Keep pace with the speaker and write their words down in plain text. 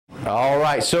All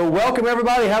right, so welcome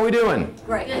everybody. How we doing?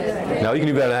 Great. No, you can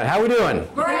do better than that. How we doing?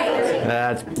 Great.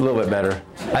 That's a little bit better.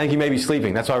 I think you may be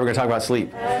sleeping. That's why we're going to talk about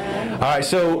sleep. All right,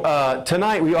 so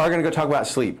tonight we are going to go talk about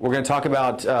sleep. We're going to talk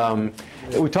about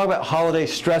we talk about holiday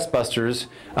stress busters.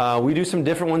 We do some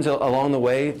different ones along the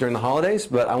way during the holidays,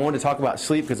 but I wanted to talk about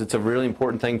sleep because it's a really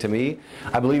important thing to me.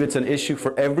 I believe it's an issue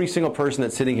for every single person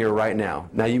that's sitting here right now.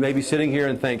 Now, you may be sitting here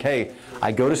and think, hey,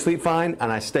 I go to sleep fine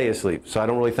and I stay asleep, so I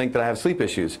don't really think that I have sleep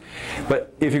issues.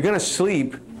 But if you're going to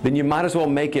sleep, then you might as well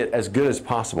make it as good as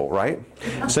possible, right?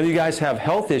 Some of you guys have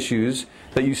health issues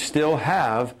that you still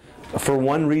have for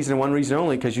one reason and one reason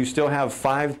only, because you still have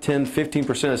 5, 10,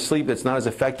 15% of sleep that's not as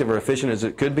effective or efficient as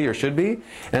it could be or should be.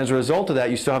 And as a result of that,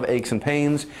 you still have aches and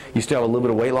pains. You still have a little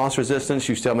bit of weight loss resistance.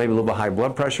 You still have maybe a little bit of high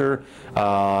blood pressure.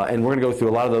 And we're going to go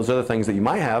through a lot of those other things that you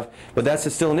might have. But that's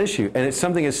still an issue. And it's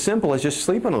something as simple as just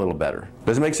sleeping a little better.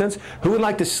 Does it make sense? Who would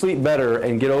like to sleep better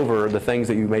and get over the things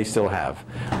that you may still have,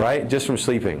 right? Just from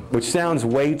sleeping, which sounds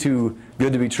way too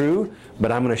good to be true,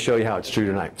 but I'm going to show you how it's true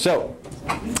tonight. So,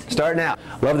 starting out,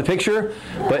 love the picture,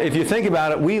 but if you think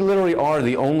about it, we literally are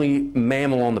the only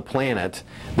mammal on the planet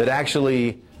that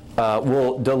actually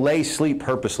will delay sleep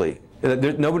purposely.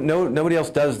 Nobody else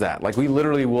does that. Like, we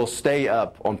literally will stay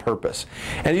up on purpose.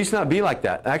 And it used to not be like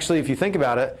that. Actually, if you think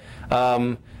about it,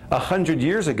 100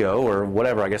 years ago, or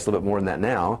whatever, I guess a little bit more than that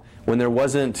now, when there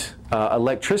wasn't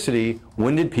electricity,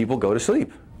 when did people go to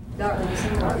sleep?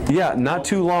 Yeah, not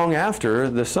too long after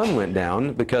the sun went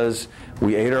down, because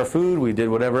we ate our food, we did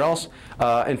whatever else.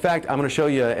 In fact, I'm going to show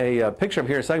you a picture up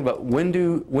here in a second, but when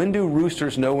do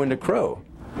roosters know when to crow?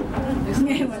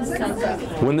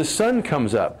 When the sun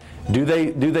comes up. Do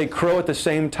they crow at the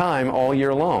same time all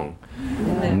year long?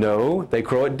 No, they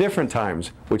crow at different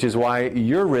times, which is why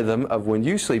your rhythm of when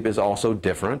you sleep is also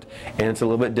different, and it's a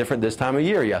little bit different this time of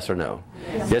year, yes or no?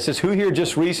 Yes, is who here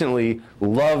just recently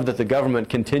loved that the government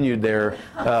continued their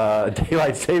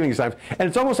daylight savings time? And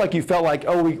it's almost like you felt like,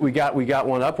 oh, we got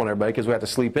one up on everybody because we have to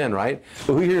sleep in, right?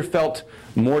 But who here felt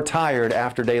more tired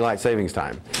after daylight savings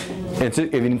time? And so,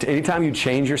 anytime you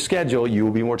change your schedule, you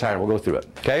will be more tired. We'll go through it,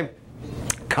 okay?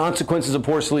 Consequences of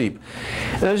poor sleep.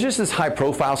 And there's just this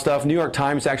high-profile stuff. New York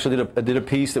Times actually did a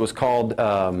piece that was called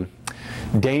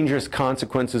Dangerous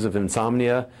Consequences of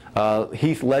Insomnia.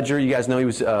 Heath Ledger, you guys know he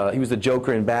was the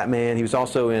Joker in Batman. He was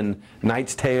also in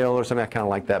Knight's Tale or something. I kind of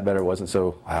like that better. It wasn't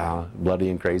so bloody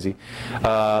and crazy.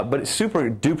 But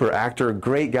super duper actor,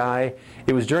 great guy.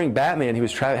 It was during Batman he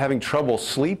was having trouble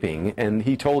sleeping, and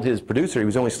he told his producer he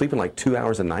was only sleeping like 2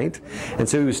 hours a night. And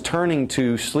so he was turning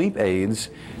to sleep aids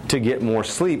to get more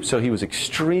sleep. So he was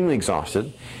extremely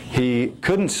exhausted. He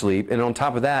couldn't sleep, and on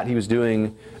top of that, he was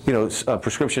doing,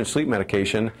 prescription sleep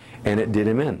medication, and it did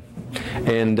him in.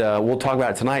 And we'll talk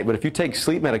about it tonight, but if you take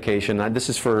sleep medication, this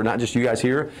is for not just you guys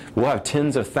here, we'll have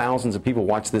tens of thousands of people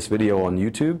watch this video on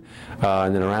YouTube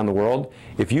and then around the world.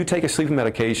 If you take a sleeping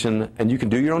medication, and you can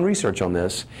do your own research on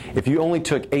this, if you only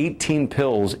took 18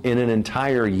 pills in an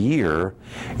entire year,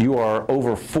 you are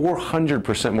over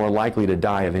 400% more likely to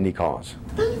die of any cause.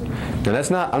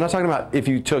 Now I'm not talking about if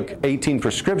you took 18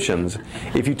 prescriptions,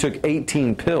 if you took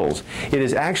 18 pills.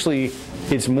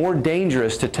 It's more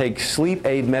dangerous to take sleep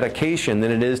aid medication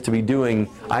than it is to be doing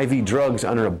IV drugs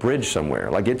under a bridge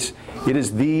somewhere. Like, it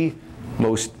is the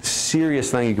most serious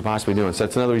thing you could possibly do. And so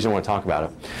that's another reason I want to talk about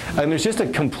it. And there's just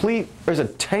there's a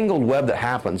tangled web that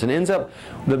happens, and ends up,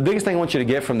 the biggest thing I want you to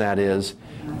get from that is,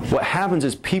 what happens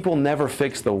is people never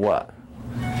fix the what?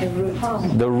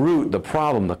 The root, the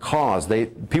problem, the cause.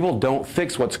 People don't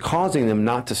fix what's causing them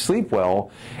not to sleep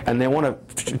well, and they want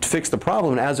to fix the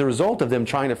problem. And as a result of them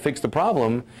trying to fix the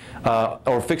problem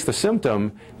or fix the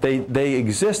symptom, they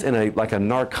exist in a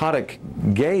narcotic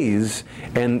gaze,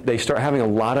 and they start having a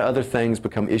lot of other things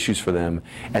become issues for them,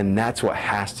 and that's what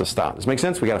has to stop. Does it make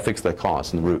sense? We got to fix the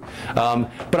cause and the root.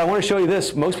 But I want to show you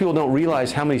this. Most people don't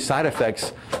realize how many side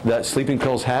effects that sleeping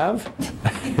pills have.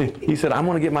 He said, "I'm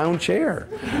going to get my own chair."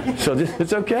 So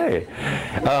it's okay.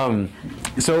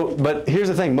 But here's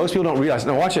the thing. Most people don't realize.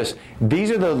 Now watch this. These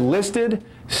are the listed,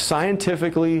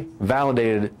 scientifically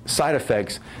validated side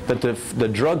effects that the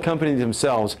drug companies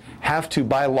themselves have to,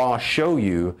 by law, show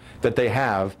you that they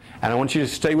have. And I want you to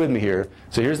stay with me here.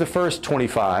 So here's the first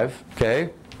 25,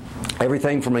 okay?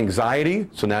 Everything from anxiety,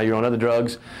 so now you're on other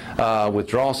drugs,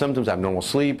 withdrawal symptoms, abnormal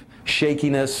sleep,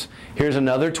 shakiness. Here's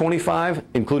another 25,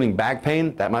 including back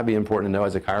pain. That might be important to know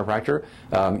as a chiropractor.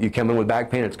 You come in with back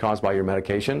pain, it's caused by your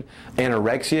medication.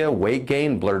 Anorexia, weight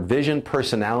gain, blurred vision,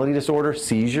 personality disorder,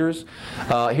 seizures.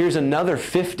 Here's another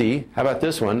 50. How about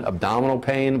this one? Abdominal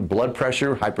pain, blood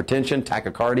pressure, hypertension,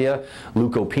 tachycardia,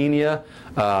 leukopenia,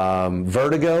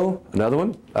 vertigo, another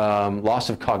one, loss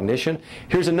of cognition.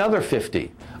 Here's another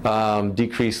 50.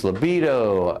 Decreased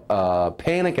libido,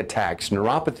 panic attacks,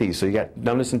 neuropathy, so you got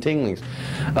numbness and tinglings.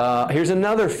 Here's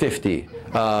another 50.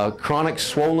 Chronic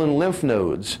swollen lymph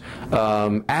nodes,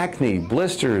 acne,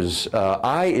 blisters,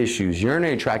 eye issues,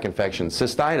 urinary tract infections,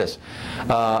 cystitis.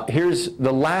 Here's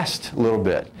the last little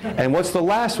bit. And what's the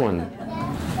last one?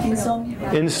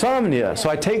 Insomnia. Insomnia. So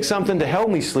I take something to help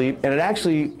me sleep, and it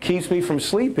actually keeps me from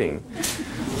sleeping.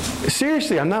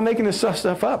 Seriously, I'm not making this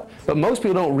stuff up. But most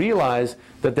people don't realize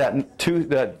that that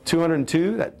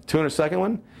 202, that 202nd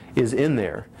one, is in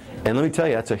there. And let me tell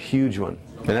you, that's a huge one.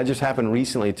 And that just happened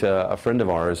recently to a friend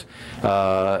of ours.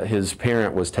 His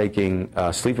parent was taking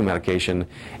sleeping medication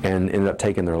and ended up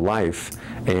taking their life,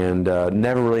 and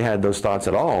never really had those thoughts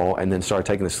at all, and then started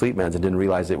taking the sleep meds and didn't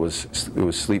realize it was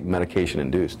sleep medication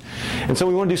induced. And so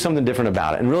we want to do something different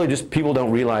about it. And really just people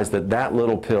don't realize that that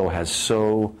little pill has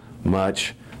so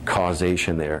much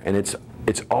causation there. And it's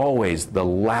always the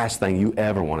last thing you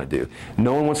ever want to do.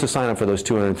 No one wants to sign up for those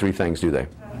 203 things, do they?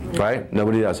 Right?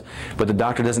 Nobody does. But the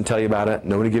doctor doesn't tell you about it.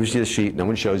 Nobody gives you the sheet. No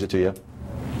one shows it to you.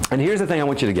 And here's the thing I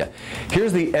want you to get.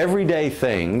 Here's the everyday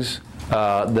things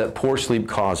that poor sleep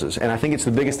causes. And I think it's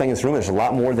the biggest thing in this room. There's a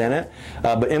lot more than it.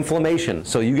 But inflammation.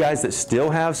 So you guys that still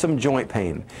have some joint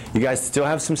pain, you guys still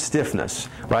have some stiffness,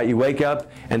 right? You wake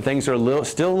up and things are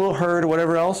still a little hurt or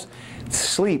whatever else.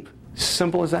 Sleep.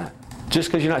 Simple as that. Just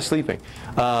because you're not sleeping.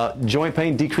 Joint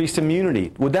pain, decreased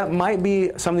immunity. Well, that might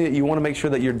be something that you want to make sure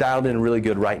that you're dialed in really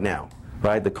good right now.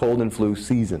 Right? The cold and flu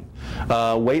season.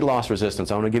 Weight loss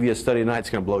resistance. I want to give you a study tonight. It's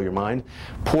going to blow your mind.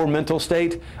 Poor mental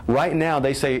state. Right now,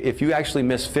 they say if you actually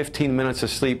miss 15 minutes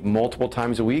of sleep multiple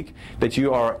times a week, that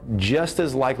you are just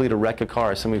as likely to wreck a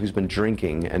car as somebody who's been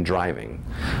drinking and driving.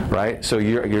 Right? So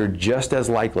you're just as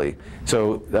likely.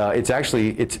 So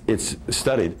it's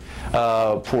studied.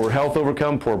 Poor health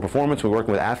overcome, poor performance. We're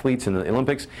working with athletes in the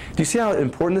Olympics. Do you see how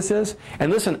important this is?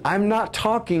 And listen, I'm not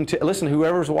talking to, listen,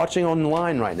 whoever's watching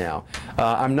online right now,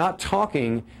 I'm not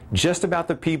talking just about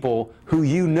the people who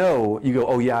you go,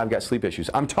 oh yeah, I've got sleep issues.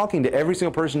 I'm talking to every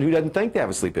single person who doesn't think they have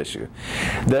a sleep issue,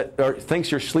 or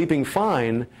thinks you're sleeping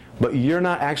fine, but you're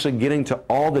not actually getting to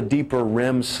all the deeper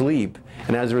REM sleep.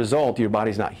 And as a result, your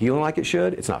body's not healing like it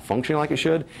should, it's not functioning like it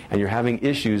should, and you're having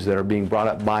issues that are being brought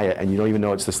up by it, and you don't even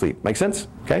know it's the sleep. Make sense?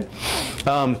 Okay?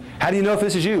 How do you know if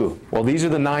this is you? Well, these are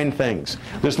the 9 things.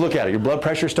 Just look at it. Your blood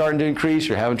pressure's starting to increase,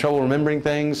 you're having trouble remembering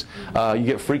things, you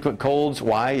get frequent colds.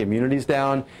 Why? Immunity's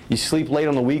down. You sleep late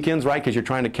on the weekends, right? Because you're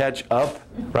trying to catch up,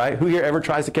 right? Who here ever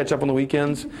tries to catch up on the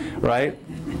weekends, right?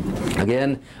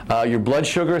 Again, your blood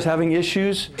sugar is having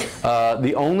issues.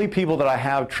 The only people that I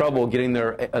have trouble getting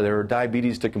their diabetes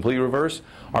to completely reverse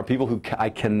are people who I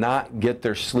cannot get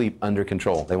their sleep under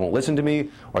control. They won't listen to me,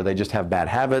 or they just have bad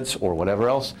habits, or whatever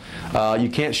else. You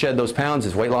can't shed those pounds.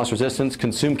 It's weight loss resistance.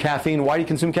 Consume caffeine. Why do you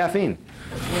consume caffeine?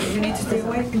 You need to stay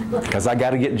awake. Because I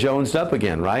got to get jonesed up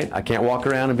again, right? I can't walk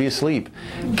around and be asleep.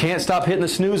 Can't stop hitting the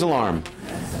snooze alarm,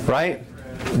 right?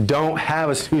 Don't have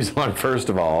a snooze alarm, first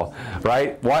of all,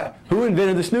 right? What? Who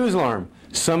invented the snooze alarm?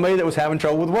 Somebody that was having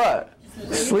trouble with what?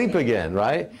 Sleep again,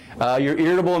 right? You're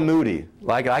irritable and moody.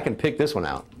 Like, I can pick this one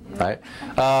out, right?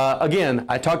 Again,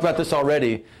 I talked about this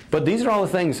already, but these are all the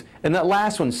things. And that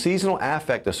last one, seasonal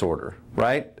affect disorder,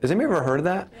 right? Has anybody ever heard of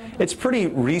that? It's pretty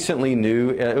recently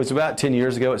new. It was about 10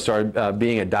 years ago it started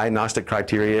being a diagnostic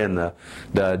criteria in the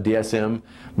DSM.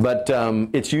 But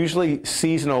it's usually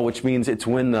seasonal, which means it's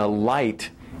when the light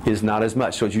is not as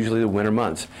much. So it's usually the winter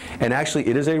months. And actually,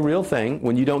 it is a real thing.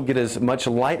 When you don't get as much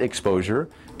light exposure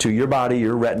to your body,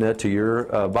 your retina, to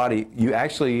your body, you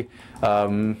actually,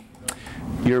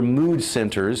 your mood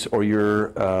centers or your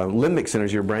limbic centers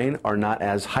of your brain are not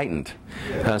as heightened.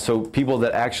 So people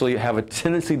that actually have a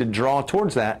tendency to draw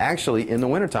towards that, actually in the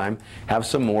wintertime, have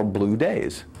some more blue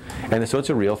days. And so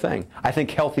it's a real thing. I think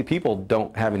healthy people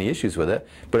don't have any issues with it,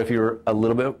 but if you're a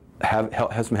little bit,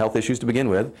 have some health issues to begin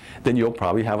with, then you'll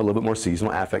probably have a little bit more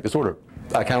seasonal affect disorder.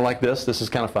 I kind of like this. This is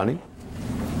kind of funny.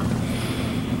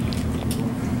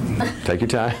 Take your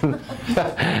time.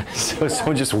 So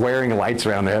someone just wearing lights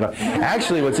around their head.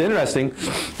 Actually, what's interesting,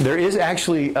 there is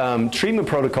actually treatment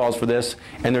protocols for this,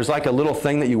 and there's like a little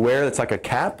thing that you wear that's like a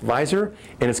cap, visor,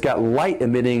 and it's got light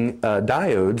emitting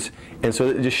diodes, and so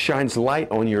it just shines light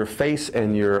on your face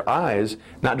and your eyes,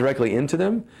 not directly into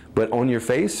them, but on your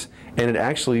face, and it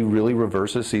actually really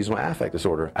reverses seasonal affect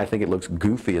disorder. I think it looks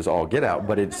goofy as all get out,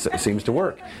 but it seems to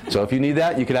work. So if you need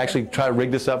that, you could actually try to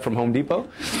rig this up from Home Depot.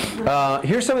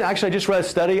 Here's something, actually I just read a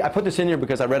study. I put this in here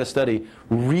because I read a study,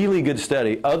 really good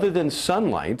study, other than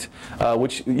sunlight,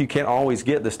 which you can't always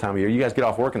get this time of year. You guys get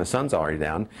off work and the sun's already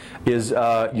down, is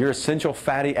your essential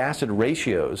fatty acid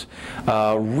ratios.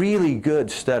 Really good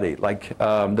study. Like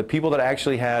the people that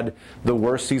actually had the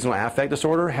worst seasonal affect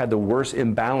disorder had the worst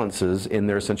imbalances in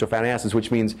their essential fatty acids, which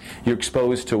means you're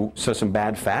exposed to some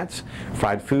bad fats,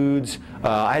 fried foods.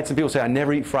 I had some people say, I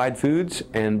never eat fried foods,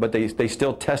 but they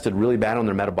still tested really bad on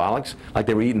their metabolics, like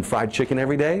they were eating fried chicken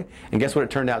every day. And guess what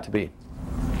it turned out to be?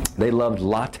 They loved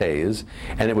lattes,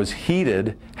 and it was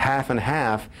heated half and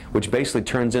half, which basically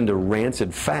turns into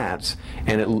rancid fats,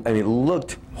 and it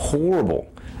looked horrible.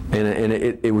 And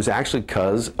it was actually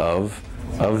because of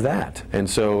that. And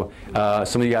so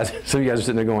some of you guys are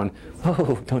sitting there going,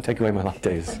 oh, don't take away my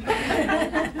lattes.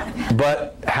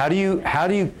 But how do you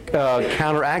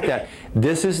counteract that?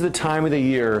 This is the time of the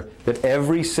year that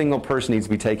every single person needs to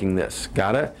be taking this.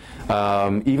 Got it?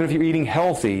 Even if you're eating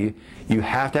healthy, you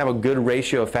have to have a good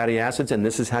ratio of fatty acids, and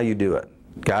this is how you do it.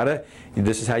 Got it?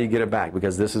 This is how you get it back,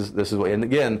 because this is what. And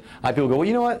again, people go, well,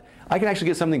 you know what? I can actually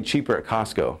get something cheaper at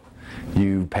Costco.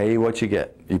 You pay what you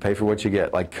get. You pay for what you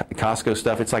get. Like Costco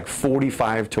stuff, it's like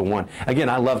 45 to 1. Again,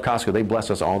 I love Costco. They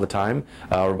bless us all the time.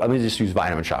 Let me just use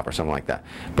Vitamin Shop or something like that.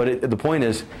 But the point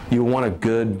is, you want a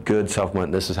good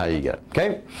supplement. This is how you get it.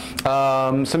 Okay?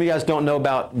 Some of you guys don't know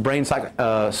about brain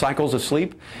cycles of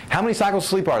sleep. How many cycles of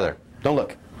sleep are there? Don't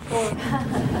look. 4.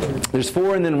 There's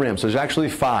 4 and then REM, so there's actually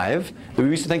 5. We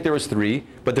used to think there was 3,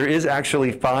 but there is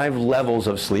actually 5 levels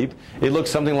of sleep. It looks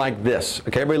something like this.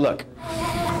 Okay, everybody look.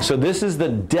 So this is the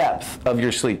depth of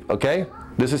your sleep, okay?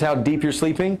 This is how deep you're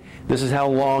sleeping. This is how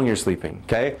long you're sleeping,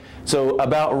 okay? So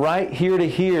about right here to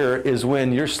here is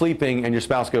when you're sleeping and your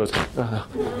spouse goes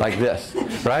like this,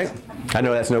 right? I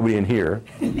know that's nobody in here.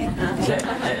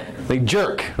 They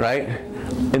jerk, right?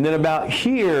 And then about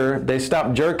here, they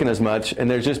stop jerking as much, and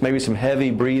there's just maybe some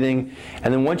heavy breathing.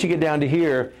 And then once you get down to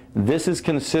here, this is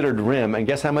considered REM. And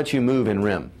guess how much you move in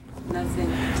REM?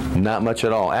 Nothing. Not much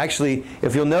at all. Actually,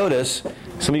 if you'll notice,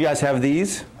 some of you guys have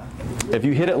these. If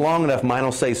you hit it long enough, mine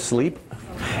will say sleep.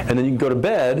 And then you can go to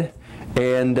bed,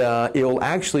 and it will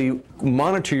actually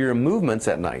monitor your movements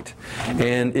at night.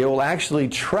 And it will actually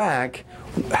track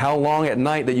how long at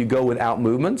night that you go without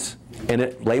movements, and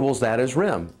it labels that as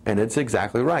REM, and it's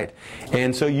exactly right.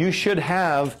 And so you should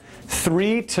have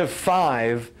 3 to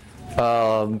 5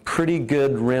 pretty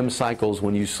good REM cycles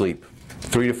when you sleep.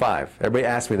 3 to 5. Everybody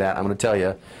asks me that, I'm going to tell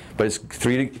you, but it's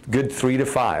good 3 to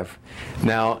 5.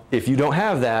 Now, if you don't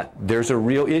have that, there's a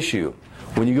real issue.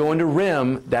 When you go into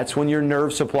REM, that's when your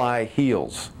nerve supply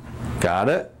heals. Got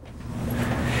it?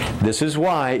 This is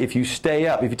why if you stay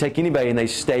up, if you take anybody and they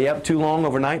stay up too long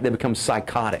overnight, they become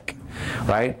psychotic,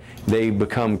 right? They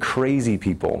become crazy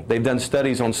people. They've done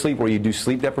studies on sleep where you do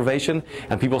sleep deprivation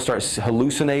and people start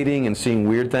hallucinating and seeing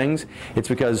weird things. It's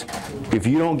because if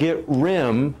you don't get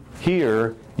REM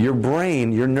here, your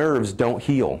brain, your nerves don't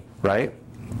heal, right?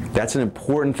 That's an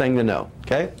important thing to know,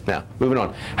 okay? Now, moving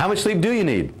on. How much sleep do you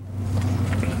need?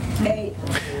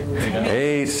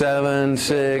 8, 7,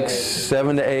 6,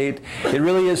 7 to 8. It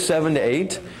really is 7 to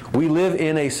 8. We live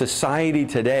in a society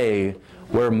today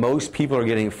where most people are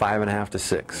getting 5.5 to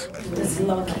 6.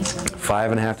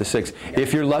 5.5 to 6.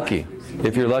 If you're lucky.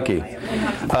 If you're lucky.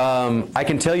 I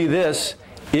can tell you this.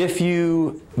 If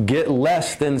you get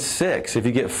less than 6, if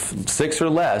you get 6 or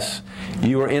less,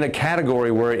 you are in a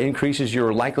category where it increases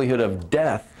your likelihood of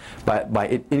death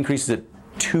it increases it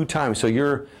 2 times. So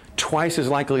you're twice as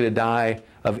likely to die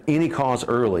of any cause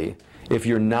early if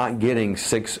you're not getting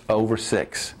 6 over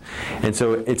 6. And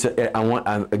so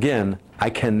again, I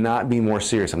cannot be more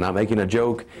serious. I'm not making a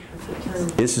joke.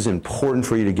 This is important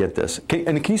for you to get this.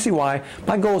 And can you see why?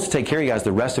 My goal is to take care of you guys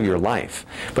the rest of your life.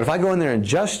 But if I go in there and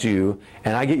adjust you,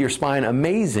 and I get your spine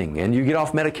amazing, and you get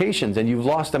off medications, and you've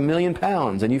lost 1,000,000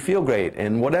 pounds, and you feel great,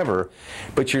 and whatever,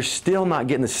 but you're still not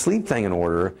getting the sleep thing in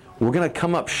order, we're going to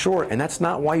come up short, and that's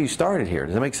not why you started here.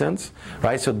 Does that make sense?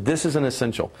 Right? So this is an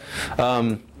essential.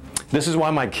 This is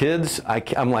why my kids,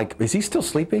 I'm like, is he still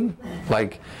sleeping?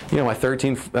 Like, you know, my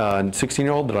 13 and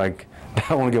 16-year-old, they're like,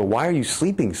 I want to go, why are you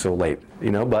sleeping so late?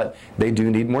 but they do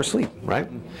need more sleep, right?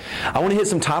 I want to hit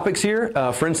some topics here.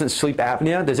 For instance, sleep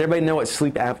apnea. Does everybody know what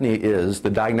sleep apnea is? The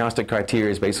diagnostic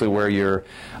criteria is basically where you're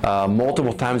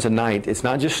multiple times a night. It's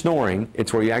not just snoring.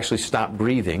 It's where you actually stop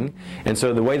breathing. And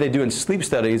so the way they do in sleep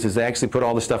studies is they actually put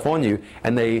all this stuff on you,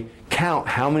 and they count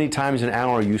how many times an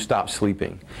hour you stop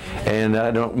sleeping. And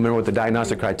I don't remember what the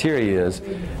diagnostic criteria is.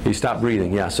 You stop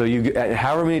breathing, yeah. So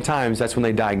however many times, that's when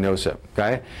they diagnose it,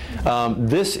 okay?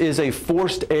 This is a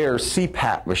forced air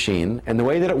CPAP machine, and the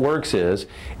way that it works is,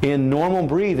 in normal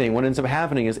breathing, what ends up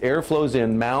happening is air flows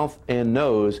in mouth and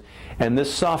nose, and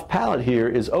this soft palate here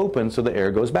is open so the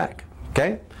air goes back,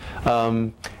 okay?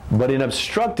 But in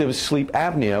obstructive sleep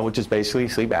apnea, which is basically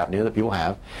sleep apnea that people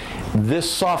have, this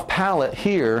soft palate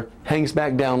here hangs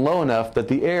back down low enough that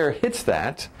the air hits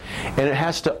that, and it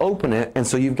has to open it, and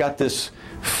so you've got this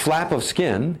flap of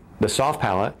skin, the soft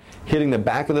palate, hitting the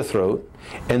back of the throat,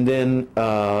 and then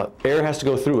air has to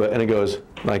go through it, and it goes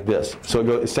like this. So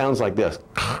it sounds like this.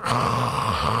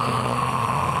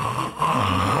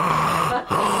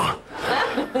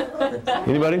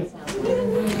 Anybody?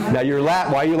 Now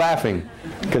why are you laughing?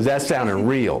 Because that sounded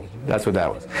real. That's what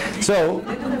that was. So,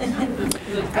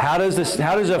 how does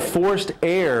a forced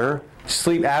air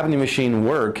sleep apnea machine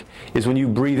work? Is when you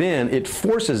breathe in, it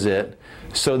forces it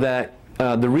so that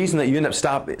the reason that you end up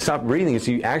stop breathing is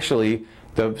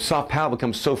the soft palate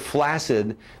becomes so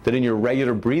flaccid that in your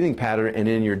regular breathing pattern and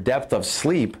in your depth of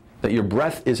sleep, that your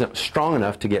breath isn't strong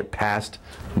enough to get past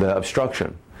the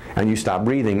obstruction. And you stop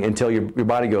breathing until your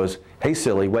body goes, hey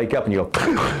silly, wake up, and you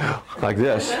go like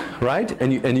this, right?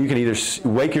 And you can either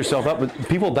wake yourself up, but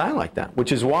people die like that,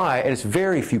 which is why, and it's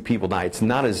very few people die. It's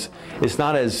not as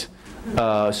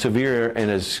severe and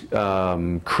as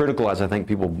critical as I think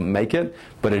people make it,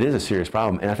 but it is a serious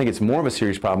problem. And I think it's more of a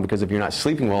serious problem because if you're not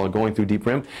sleeping well or going through deep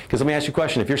REM, because let me ask you a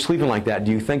question, if you're sleeping like that,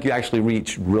 do you think you actually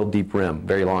reach real deep REM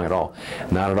very long at all?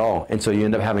 Not at all. And so you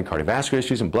end up having cardiovascular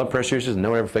issues and blood pressure issues, and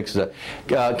no one ever fixes it.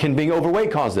 Can being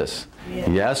overweight cause this? Yeah.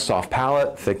 Yes, soft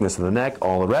palate, thickness of the neck,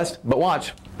 all the rest. But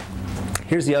watch.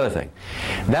 Here's the other thing.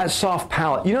 That soft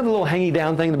palate, you know the little hanging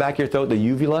down thing in the back of your throat, the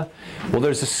uvula? Well,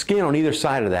 there's a skin on either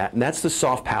side of that, and that's the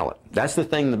soft palate. That's the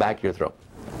thing in the back of your throat.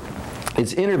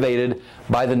 It's innervated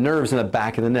by the nerves in the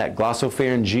back of the neck,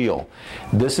 glossopharyngeal.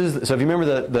 So if you remember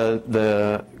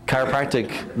the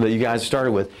chiropractic that you guys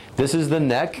started with, this is the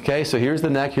neck, okay? So here's the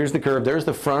neck, here's the curve, there's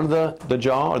the front of the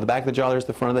jaw, or the back of the jaw, there's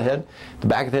the front of the head. The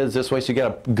back of the head is this way, so you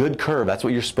got a good curve. That's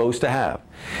what you're supposed to have.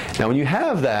 Now when you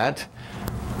have that,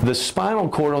 the spinal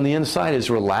cord on the inside is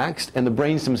relaxed and the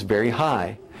brainstem is very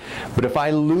high. But if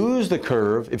I lose the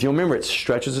curve, if you remember, it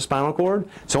stretches the spinal cord.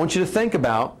 So I want you to think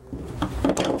about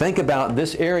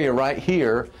this area right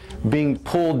here being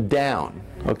pulled down,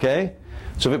 okay?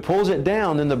 So if it pulls it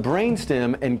down, then the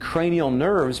brainstem and cranial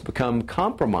nerves become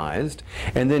compromised,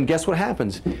 and then guess what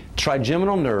happens?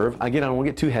 Trigeminal nerve, again, I don't want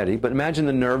to get too heady, but imagine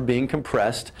the nerve being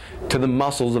compressed to the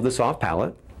muscles of the soft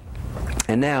palate.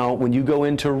 And now, when you go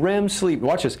into REM sleep,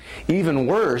 watch this, even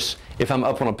worse if I'm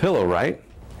up on a pillow, right?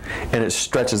 And it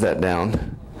stretches that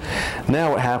down.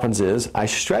 Now what happens is, I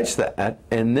stretch that,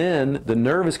 and then the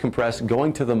nerve is compressed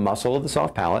going to the muscle of the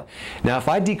soft palate. Now if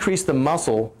I decrease the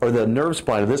muscle, or the nerve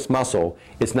supply to this muscle,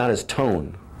 it's not as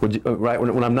tone. Right?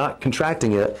 When I'm not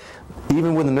contracting it,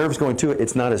 even when the nerve's going to it,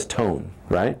 it's not as tone,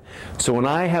 right? So when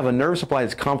I have a nerve supply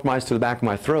that's compromised to the back of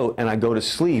my throat and I go to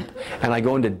sleep and I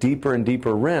go into deeper and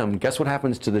deeper REM, guess what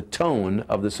happens to the tone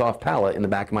of the soft palate in the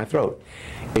back of my throat?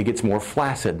 It gets more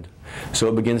flaccid. So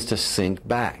it begins to sink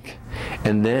back.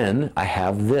 And then I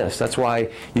have this. That's why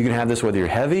you can have this whether you're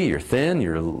heavy, you're thin,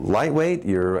 you're lightweight,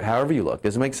 you're however you look.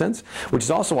 Does it make sense? Which is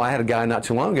also why I had a guy not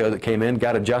too long ago that came in,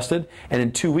 got adjusted, and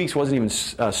in 2 weeks wasn't even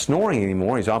snoring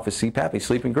anymore. He's off his CPAP. He's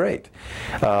sleeping great.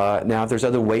 Now, if there's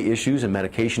other weight issues and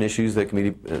medication issues that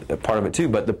can be a part of it too,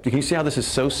 but can you see how this is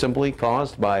so simply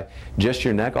caused by just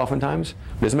your neck oftentimes?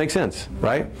 Does it make sense,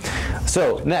 right?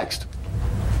 So, next.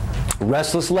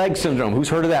 Restless leg syndrome. Who's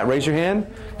heard of that? Raise your hand.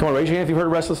 Come on, raise your hand if you've heard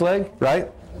of restless leg, right?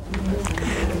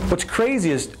 What's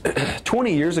crazy is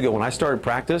 20 years ago when I started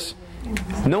practice,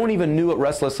 no one even knew what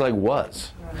restless leg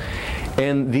was.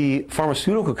 And the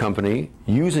pharmaceutical company,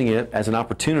 using it as an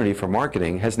opportunity for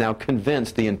marketing, has now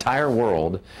convinced the entire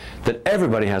world that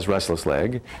everybody has restless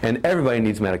leg and everybody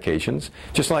needs medications.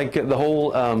 Just like the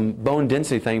whole bone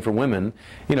density thing for women,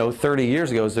 30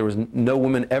 years ago, there was no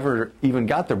woman ever even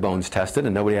got their bones tested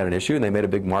and nobody had an issue, and they made a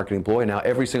big marketing ploy. Now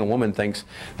every single woman thinks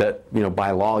that,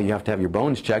 by law you have to have your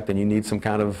bones checked and you need some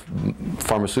kind of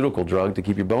pharmaceutical drug to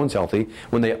keep your bones healthy.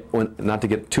 Not to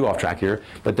get too off track here,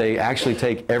 but they actually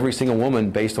take every single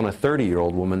woman based on a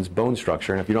 30-year-old woman's bone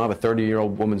structure. And if you don't have a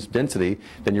 30-year-old woman's density,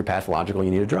 then you're pathological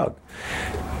and you need a drug.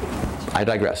 I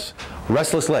digress.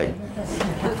 Restless leg.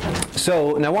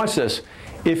 So now watch this.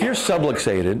 If you're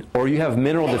subluxated, or you have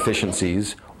mineral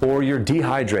deficiencies, or you're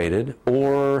dehydrated,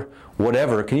 or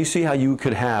whatever, can you see how you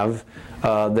could have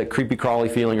that creepy crawly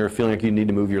feeling, or feeling like you need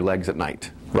to move your legs at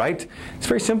night? Right? It's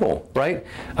very simple, right?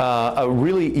 A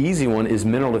really easy one is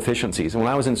mineral deficiencies. And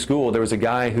when I was in school, there was a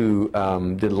guy who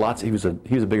did lots. He was a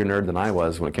bigger nerd than I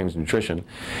was when it came to nutrition,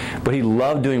 but he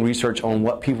loved doing research on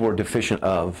what people were deficient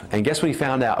of. And guess what he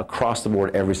found out across the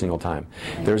board every single time?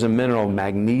 There's a mineral,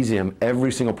 magnesium.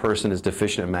 Every single person is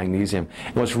deficient in magnesium.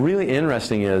 And what's really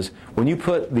interesting is when you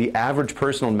put the average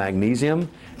person on magnesium,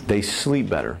 they sleep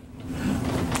better,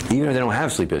 even if they don't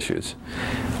have sleep issues.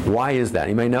 Why is that?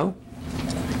 You may know.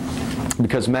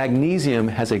 Because magnesium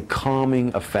has a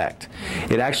calming effect.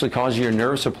 It actually causes your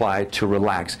nerve supply to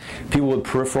relax. People with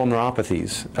peripheral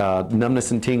neuropathies, numbness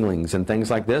and tinglings and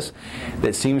things like this,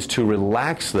 that seems to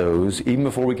relax those even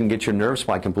before we can get your nerve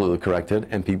supply completely corrected,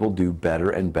 and people do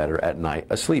better and better at night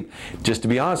asleep. Just to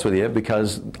be honest with you,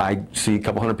 because I see a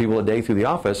couple hundred people a day through the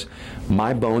office,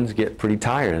 my bones get pretty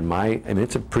tired, and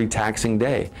it's a pretty taxing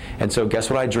day. And so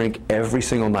guess what I drink every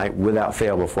single night without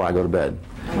fail before I go to bed?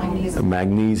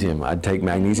 Magnesium. I take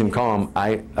Magnesium Calm.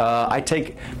 I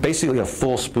take basically a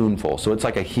full spoonful, so it's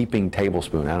like a heaping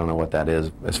tablespoon. I don't know what that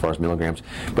is as far as milligrams,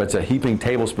 but it's a heaping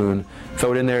tablespoon.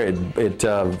 Throw it in there. It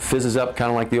fizzes up, kind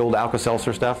of like the old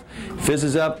Alka-Seltzer stuff.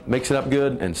 Fizzes up, mix it up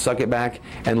good, and suck it back,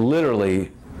 and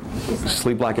literally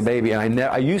sleep like a baby. And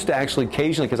I used to actually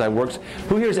occasionally, because I worked.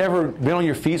 Who here has ever been on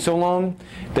your feet so long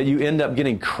that you end up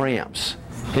getting cramps?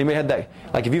 Anybody had that?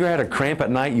 Like, if you ever had a cramp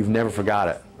at night, you've never forgot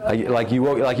it. Like you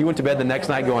went to bed the next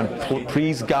night going,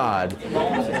 please God.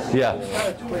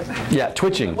 Yeah,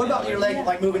 twitching. What about your leg,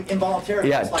 like moving involuntarily?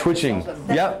 Yeah, twitching.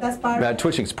 That's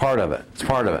twitching's part of it. It's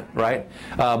part of it, right?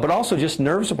 But also just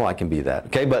nerve supply can be that.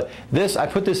 Okay, but this, I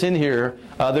put this in here.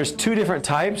 There's two different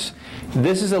types.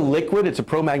 This is a liquid. It's a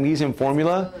Pro Magnesium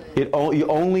formula. You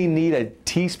only need a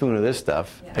teaspoon of this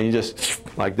stuff, and you just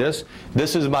like this.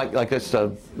 This is I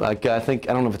don't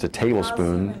know if it's a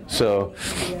tablespoon. So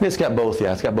it's got both.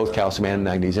 Yeah, it's got both calcium and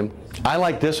magnesium. I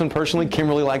like this one personally.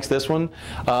 Kimberly likes this one.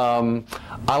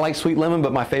 I like sweet lemon,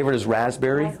 but my favorite is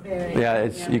raspberry. Yeah,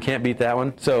 you can't beat that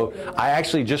one. So I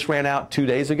actually just ran out 2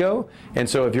 days ago, and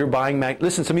so if you're buying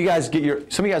listen, some of you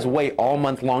guys wait all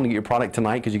month long to get your product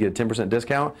tonight because you get a 10%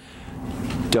 discount.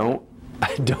 Don't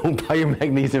buy your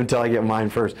magnesium until I get mine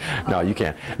first. No, you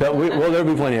can't. There'll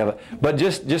be plenty of it. But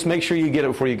just make sure you get it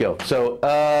before you go. So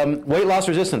weight loss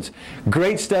resistance.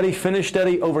 Great study, finished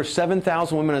study, over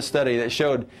 7,000 women in a study that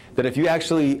showed that if you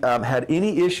actually had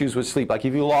any issues with sleep, like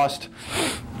if you lost,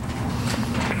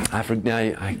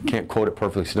 I can't quote it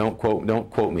perfectly, so don't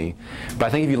quote me. But I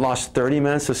think if you lost 30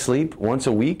 minutes of sleep once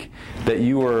a week, that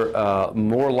you were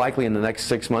more likely in the next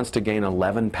 6 months to gain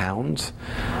 11 pounds.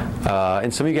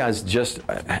 And some of you guys just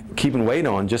keeping weight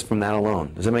on just from that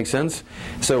alone. Does that make sense?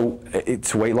 So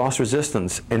it's weight loss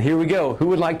resistance. And here we go. Who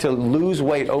would like to lose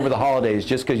weight over the holidays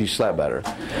just because you slept better?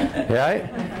 Right?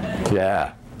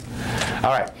 Yeah.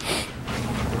 All right.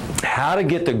 How to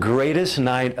get the greatest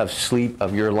night of sleep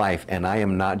of your life, and I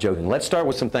am not joking. Let's start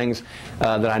with some things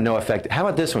that I know affect it. How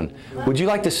about this one? Would you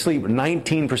like to sleep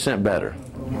 19% better?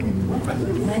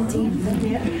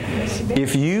 19%.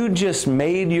 If you just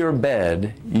made your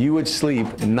bed, you would sleep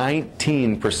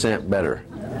 19% better.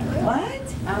 What?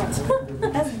 That's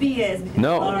BS.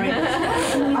 No. I'm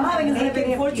having a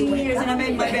sleep 14 years and I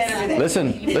make my bed every day.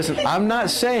 Listen, I'm not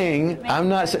saying,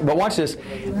 but watch this.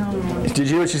 Did you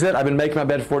hear what she said? I've been making my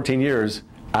bed for 14 years.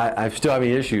 I'm still having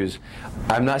issues.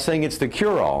 I'm not saying it's the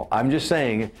cure-all. I'm just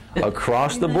saying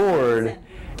across the board,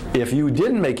 if you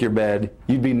didn't make your bed,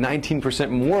 you'd be 19%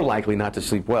 more likely not to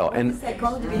sleep well. And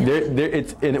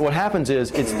what happens is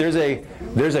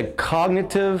there's a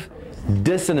cognitive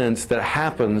dissonance that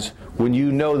happens when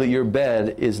you know that your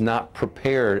bed is not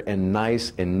prepared and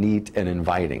nice and neat and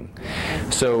inviting.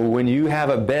 So when you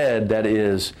have a bed that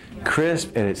is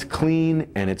crisp and it's clean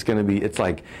and it's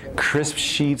like crisp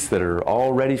sheets that are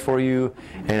all ready for you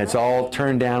and it's all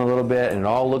turned down a little bit and it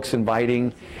all looks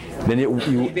inviting, then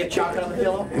maybe a chocolate on the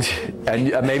pillow,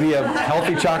 and maybe a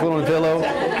healthy chocolate on the pillow.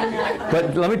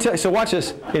 But let me tell you. So watch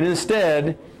this. And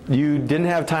instead, you didn't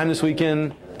have time this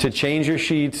weekend to change your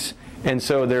sheets. And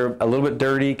so they're a little bit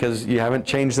dirty because you haven't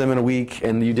changed them in a week,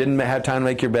 and you didn't have time to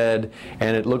make your bed,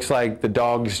 and it looks like the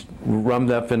dogs rummed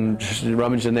up and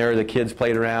rummaged in there, the kids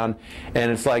played around,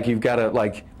 and it's like you've got to,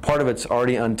 like, part of it's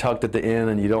already untucked at the end,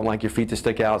 and you don't like your feet to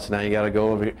stick out, so now you got to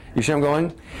go over here. You see where I'm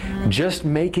going? Just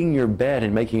making your bed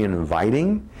and making it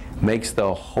inviting makes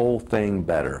the whole thing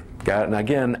better. Got it? And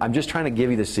again, I'm just trying to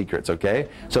give you the secrets, okay?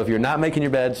 So if you're not making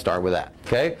your bed, start with that,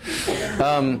 okay?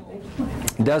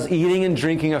 Does eating and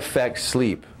drinking affect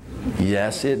sleep?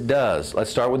 Yes, it does.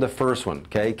 Let's start with the first one,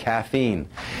 okay? Caffeine.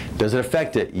 Does it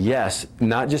affect it? Yes.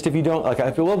 Not just if you don't, like, I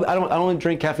feel, well, I don't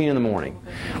drink caffeine in the morning.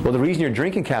 Well, the reason you're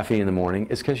drinking caffeine in the morning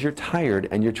is because you're tired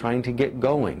and you're trying to get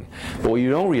going. But what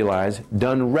you don't realize,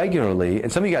 done regularly,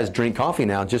 and some of you guys drink coffee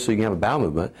now just so you can have a bowel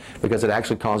movement, because it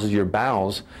actually causes your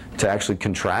bowels to actually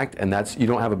contract, and that's, you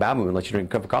don't have a bowel movement unless you drink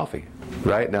a cup of coffee.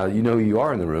 Right? Now, you know who you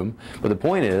are in the room, but the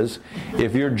point is,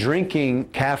 if you're drinking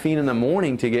caffeine in the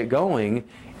morning to get going,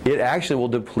 it actually will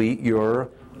deplete your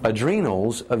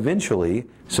adrenals eventually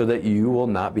so that you will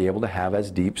not be able to have as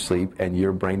deep sleep and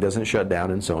your brain doesn't shut down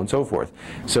and so on and so forth.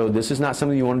 So this is not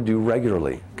something you want to do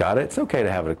regularly. Got it? It's okay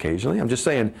to have it occasionally. I'm just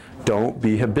saying, don't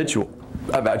be habitual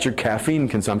about your caffeine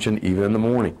consumption even in the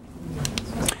morning.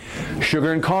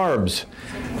 Sugar and carbs.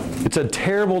 It's a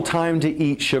terrible time to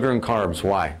eat sugar and carbs.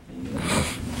 Why?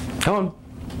 Come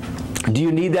on. Do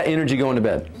you need that energy going to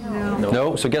bed? No.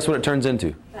 No? So guess what it turns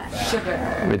into?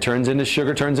 Sugar. It turns into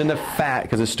sugar, turns into fat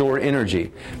because it's stored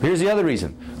energy. But here's the other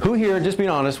reason. Who here, just being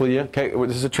honest with you, okay,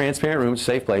 this is a transparent room, it's a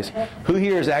safe place. Who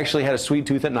here has actually had a sweet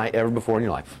tooth at night ever before in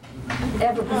your life?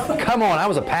 Ever before. Come on, I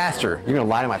was a pastor. You're going to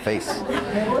lie to my face.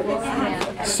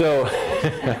 So,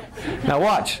 now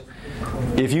watch.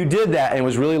 If you did that and it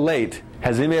was really late,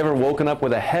 has anybody ever woken up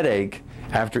with a headache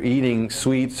after eating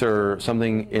sweets or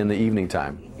something in the evening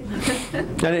time?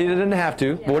 And it doesn't have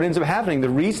to, but what ends up happening, the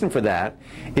reason for that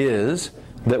is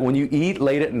that when you eat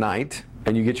late at night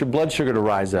and you get your blood sugar to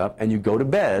rise up and you go to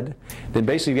bed, then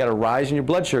basically you've got a rise in your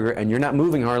blood sugar and you're not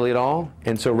moving hardly at all.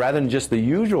 And so rather than just the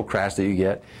usual crash that you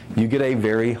get a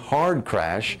very hard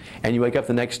crash and you wake up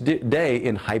the next day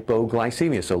in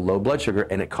hypoglycemia, so low blood sugar,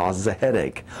 and it causes a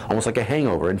headache, almost like a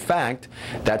hangover. In fact,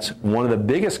 that's one of the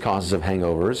biggest causes of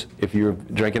hangovers. If you're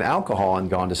drinking alcohol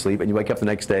and gone to sleep and you wake up the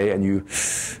next day and you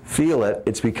feel it,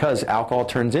 it's because alcohol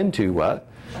turns into what?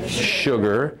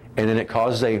 Sugar, and then it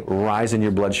causes a rise in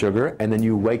your blood sugar, and then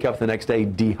you wake up the next day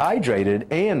dehydrated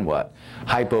and what?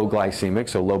 Hypoglycemic,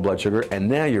 so low blood sugar, and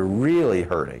now you're really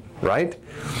hurting, right?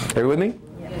 Are you with me?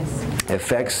 Yes. It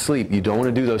affects sleep. You don't want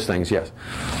to do those things, yes.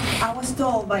 I was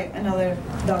told by another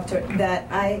doctor that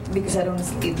because I don't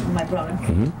sleep, my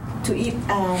problem, to eat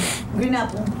green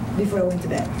apple before I went to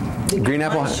bed. Because Green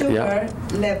apple, my sugar yeah.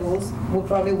 levels will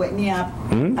probably wake me up.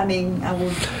 I mean, I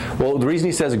would. Well, the reason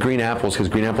he says green apples is because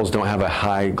green apples don't have a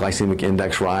high glycemic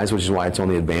index rise, which is why it's on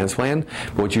the advanced plan.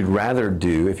 But what you'd rather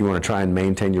do, if you want to try and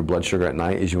maintain your blood sugar at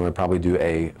night, is you want to probably do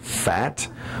a fat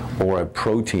or a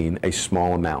protein, a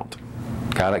small amount.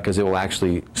 Got it? Because it will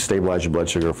actually stabilize your blood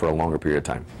sugar for a longer period of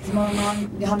time.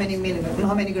 How many milligrams?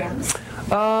 How many grams?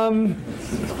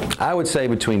 I would say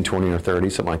between 20 or 30,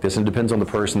 something like this. And it depends on the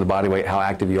person, the body weight, how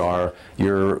active you are,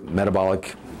 your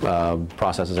metabolic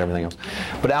processes, everything else.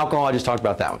 But alcohol, I just talked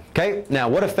about that one. Okay? Now,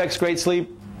 what affects great sleep?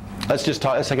 Let's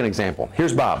take an example.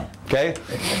 Here's Bob. Okay?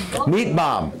 Meet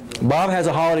Bob. Bob has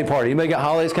a holiday party. Anybody got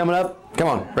holidays coming up? Come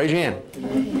on, raise your hand.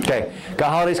 Okay,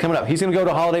 got holidays coming up. He's going to go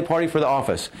to a holiday party for the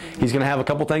office. He's going to have a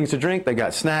couple things to drink. They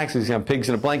got snacks. He's going to have pigs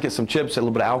in a blanket, some chips, a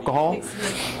little bit of alcohol.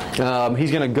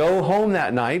 He's going to go home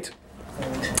that night.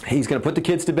 He's going to put the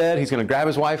kids to bed. He's going to grab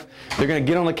his wife. They're going to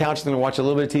get on the couch. They're going to watch a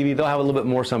little bit of TV. They'll have a little bit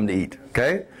more something to eat.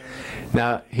 Okay?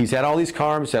 Now, he's had all these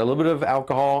carbs. He's had a little bit of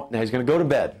alcohol. Now he's going to go to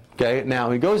bed. Okay, now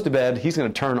when he goes to bed, he's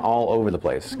going to turn all over the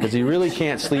place because he really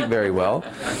can't sleep very well,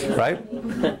 right?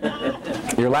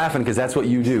 You're laughing because that's what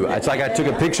you do. It's like I took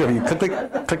a picture of you. Click, click,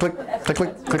 click, click, click,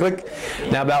 click, click,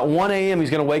 click. Now about 1 a.m. he's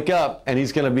going to wake up and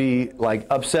he's going to be like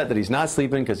upset that he's not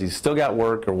sleeping because he's still got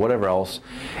work or whatever else,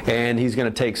 and he's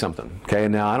going to take something. Okay,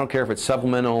 now I don't care if it's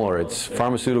supplemental or it's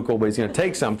pharmaceutical, but he's going to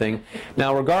take something.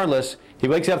 Now regardless, he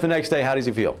wakes up the next day. How does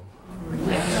he feel?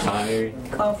 Tired.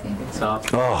 Coffee.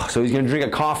 Soft. Oh, so he's going to drink a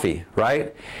coffee,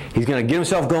 right? He's going to get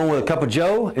himself going with a cup of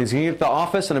Joe, and he's going to get to the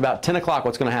office, and about 10 o'clock,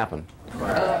 what's going to happen?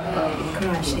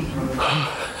 Crashing.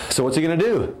 So what's he going to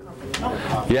do?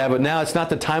 Yeah, but now it's not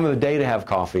the time of the day to have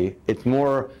coffee. It's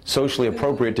more socially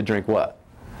appropriate to drink what?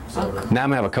 Now I'm going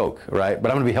to have a Coke, right? But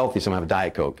I'm going to be healthy, so I'm going to have a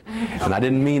Diet Coke. And I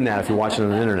didn't mean that if you're watching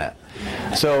on the internet.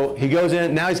 So he goes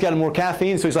in, now he's got more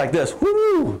caffeine, so he's like this,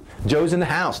 woo! Joe's in the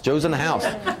house, Joe's in the house,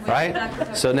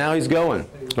 right? So now he's going,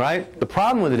 right? The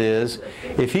problem with it is,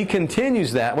 if he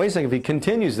continues that, wait a second, if he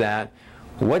continues that,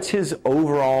 what's his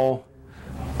overall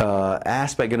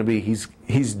aspect going to be?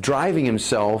 He's driving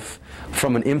himself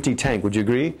from an empty tank, would you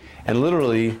agree? And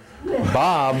literally,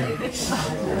 Bob.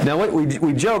 Now,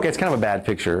 we joke, it's kind of a bad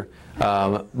picture,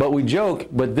 but we joke,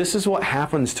 but this is what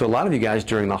happens to a lot of you guys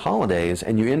during the holidays,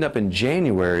 and you end up in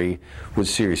January with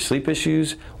serious sleep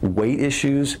issues, weight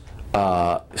issues,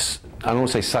 I don't want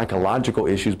to say psychological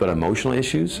issues, but emotional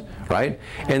issues, right?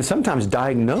 And sometimes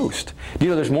diagnosed. Do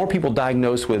you know there's more people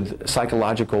diagnosed with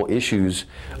psychological issues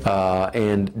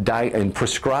and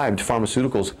prescribed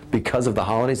pharmaceuticals because of the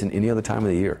holidays than any other time of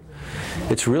the year?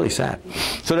 It's really sad.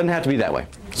 So it doesn't have to be that way.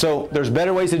 So there's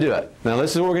better ways to do it. Now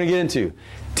this is what we're going to get into.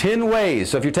 10 ways.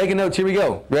 So if you're taking notes, here we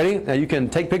go. Ready? Now you can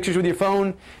take pictures with your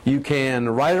phone. You can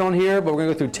write it on here, but we're going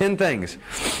to go through 10 things.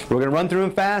 We're going to run through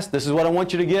them fast. This is what I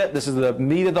want you to get. This is the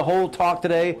meat of the whole talk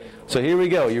today. So here we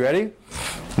go. You ready?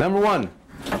 Number 1,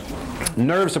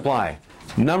 nerve supply.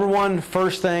 Number 1,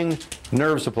 first thing,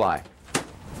 nerve supply.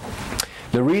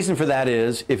 The reason for that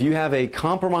is if you have a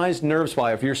compromised nerve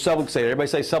supply, if you're subluxated, everybody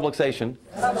say subluxation.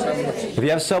 If you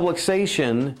have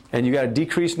subluxation and you got a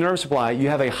decreased nerve supply, you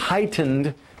have a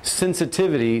heightened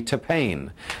sensitivity to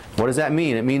pain. What does that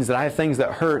mean? It means that I have things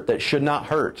that hurt that should not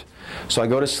hurt. So I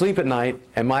go to sleep at night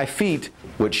and my feet,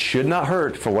 which should not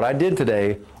hurt for what I did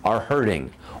today, are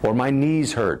hurting. Or my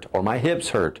knees hurt, or my hips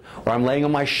hurt, or I'm laying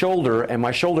on my shoulder and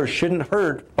my shoulder shouldn't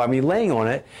hurt by me laying on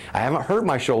it. I haven't hurt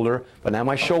my shoulder, but now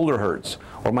my shoulder hurts,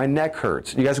 or my neck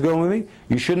hurts. You guys going with me?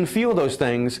 You shouldn't feel those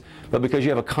things, but because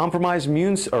you have a compromised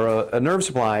a nerve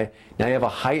supply, now you have a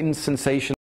heightened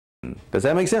sensation. Does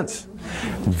that make sense?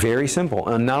 Very simple.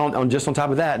 And now, just on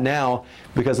top of that, now,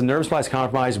 because the nerve supply is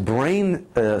compromised, brain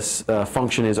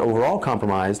function is overall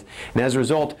compromised, and as a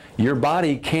result, your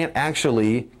body can't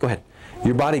actually, go ahead,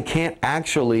 your body can't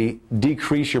actually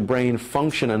decrease your brain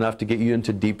function enough to get you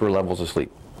into deeper levels of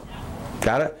sleep.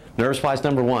 Got it? Nerve supply is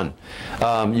number 1.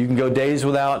 You can go days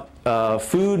without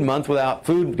food, month without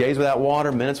food, days without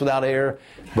water, minutes without air,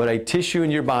 but a tissue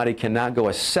in your body cannot go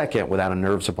a second without a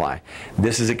nerve supply.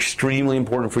 This is extremely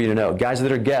important for you to know. Guys that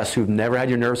are guests who've never had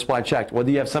your nerve supply checked, whether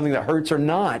you have something that hurts or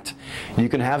not, you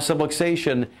can have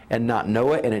subluxation and not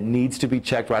know it, and it needs to be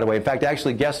checked right away. In fact,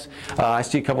 actually, guests, I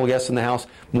see a couple of guests in the house.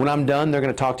 When I'm done, they're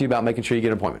going to talk to you about making sure you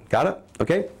get an appointment. Got it?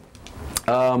 Okay?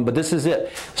 But this is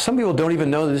it. Some people don't even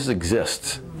know that this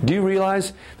exists. Do you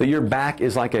realize that your back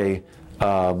is like a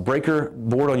breaker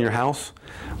board on your house?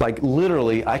 Like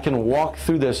literally, I can walk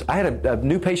through this. I had a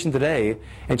new patient today,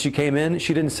 and she came in.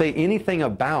 She didn't say anything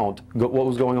about what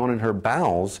was going on in her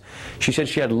bowels. She said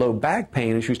she had low back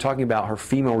pain, and she was talking about her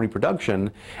female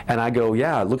reproduction. And I go,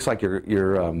 yeah, it looks like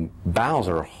your bowels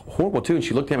are horrible too. And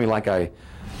she looked at me like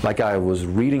I was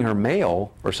reading her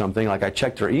mail or something, like I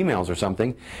checked her emails or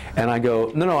something, and I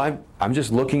go, no, I'm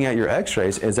just looking at your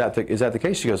x-rays. Is that the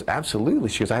case? She goes, absolutely.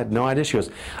 She goes, I had no idea. She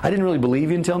goes, I didn't really believe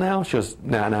you until now. She goes,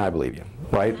 now I believe you,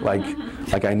 right? Like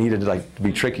I needed to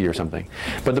be tricky or something.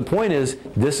 But the point is,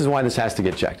 this is why this has to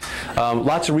get checked.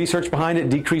 Lots of research behind it.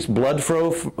 Decreased blood flow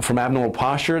from abnormal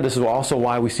posture. This is also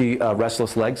why we see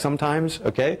restless legs sometimes,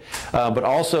 okay? But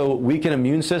also weakened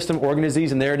immune system, organ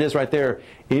disease, and there it is right there.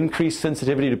 Increased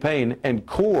sensitivity to pain, and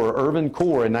Irvin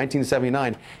Core in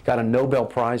 1979 got a Nobel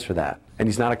Prize for that. And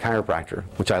he's not a chiropractor,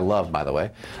 which I love, by the way.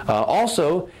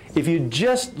 Also, if you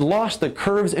just lost the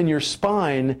curves in your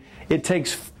spine, it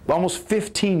takes almost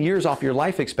 15 years off your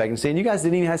life expectancy, and you guys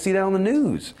didn't even see that on the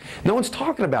news. No one's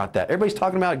talking about that. Everybody's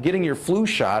talking about getting your flu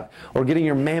shot or getting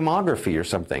your mammography or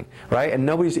something, right? And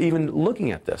nobody's even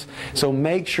looking at this. So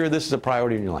make sure this is a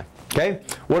priority in your life. Okay?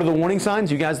 What are the warning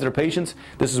signs? You guys that are patients,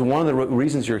 this is one of the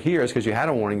reasons you're here is because you had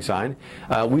a warning sign.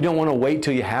 We don't want to wait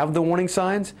till you have the warning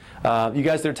signs. You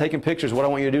guys that are taking pictures, what I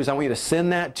want you to do is I want you to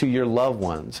send that to your loved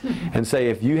ones and say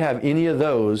if you have any of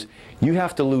those, you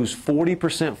have to lose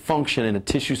 40% function in a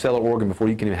tissue, cell, or organ before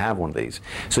you can even have one of these.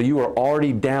 So you are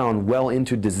already down well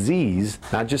into disease,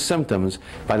 not just symptoms,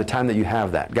 by the time that you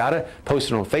have that. Got it?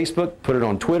 Post it on Facebook, put it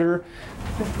on Twitter.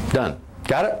 Done.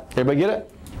 Got it? Everybody get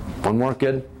it? One more?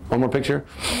 Good? One more picture.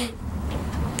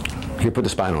 Here, put the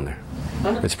spine on there.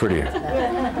 It's prettier.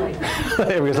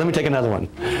 There we go. Let me take another one.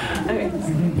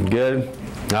 Good.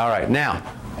 All right. Now,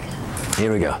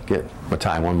 here we go. Good. We'll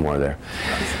tie one more there.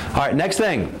 All right. Next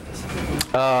thing.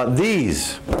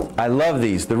 These. I love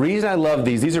these. The reason I love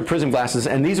these are prism glasses,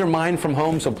 and these are mine from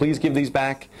home, so please give these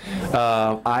back.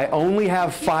 I only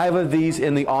have 5 of these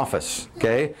in the office,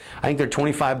 okay? I think they're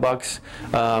 25 bucks,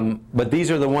 but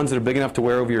these are the ones that are big enough to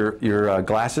wear over your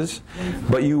glasses.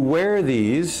 But you wear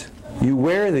these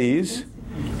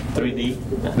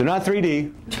 3D. They're not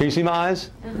 3D. Can you see my eyes?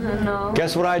 No.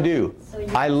 Guess what I do?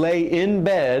 I lay in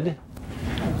bed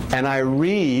and I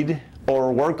read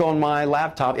or work on my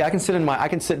laptop. I can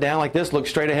sit down like this, look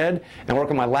straight ahead, and work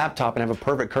on my laptop and have a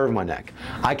perfect curve in my neck.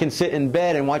 I can sit in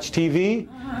bed and watch TV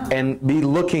and be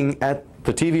looking at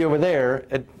the TV over there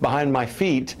behind my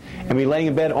feet and be laying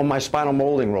in bed on my spinal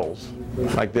molding rolls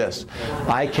like this.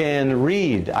 I can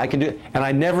read. I can do it. And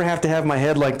I never have to have my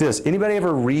head like this. Anybody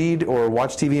ever read or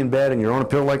watch TV in bed and you're on a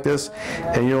pillow like this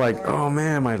and you're like, oh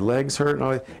man, my legs hurt? And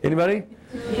all that? Anybody?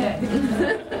 Yeah.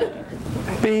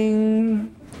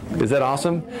 Bing. Is that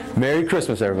awesome? Merry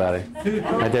Christmas, everybody.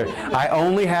 Right there. I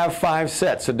only have 5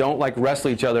 sets, so don't like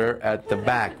wrestle each other at the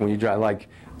back when you drive. Like,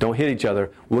 don't hit each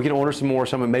other. We can order some more,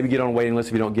 maybe get on a waiting list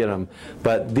if you don't get them.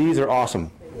 But these are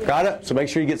awesome. Got it? So make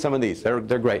sure you get some of these. They're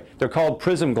great. They're called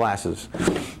prism glasses.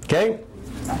 Okay?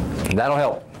 That'll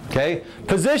help. Okay?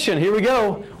 Position. Here we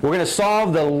go. We're going to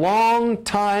solve the long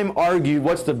time argued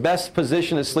what's the best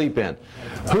position to sleep in.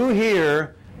 Who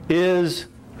here is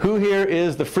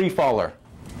the free faller?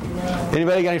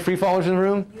 Anybody got any free fallers in the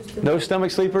room? No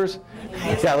stomach sleepers?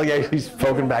 Yeah, look at he's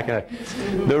poking back at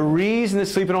it. The reason that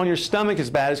sleeping on your stomach is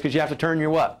bad is because you have to turn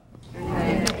your what?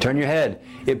 Turn your head.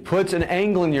 It puts an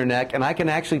angle in your neck, and I can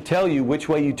actually tell you which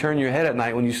way you turn your head at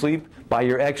night when you sleep by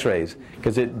your x-rays,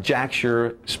 because it jacks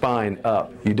your spine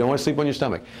up. You don't want to sleep on your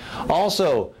stomach.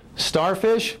 Also,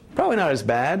 starfish, probably not as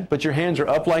bad, but your hands are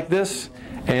up like this,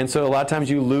 and so a lot of times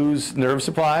you lose nerve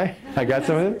supply. I got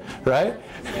some of it, right?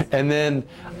 And then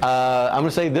I'm going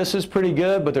to say this is pretty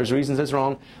good, but there's reasons it's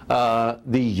wrong. The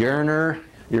yearner,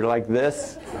 you're like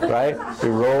this, right? It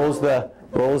rolls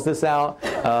this out.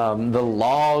 The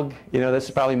log, this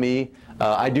is probably me.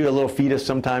 I do a little fetus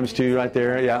sometimes too, right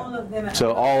there. Yeah. All of them.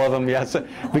 So all of them, yeah. So,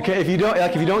 because if you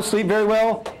don't sleep very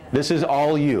well, this is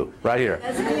all you right here.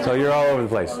 So you're all over the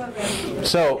place.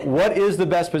 So what is the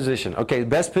best position? Okay, the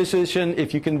best position,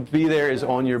 if you can be there, is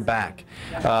on your back,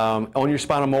 on your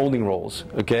spinal molding rolls.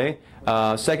 Okay.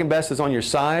 Second best is on your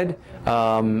side.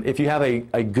 If you have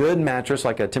a good mattress,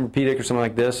 like a Tempur-Pedic or something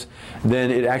like this,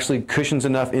 then it actually cushions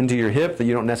enough into your hip that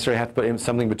you don't necessarily have to put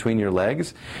something between your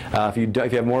legs. If you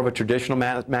have more of a traditional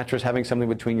mattress, having something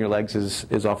between your legs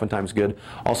is oftentimes good.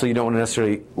 Also, you don't want to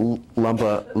necessarily lump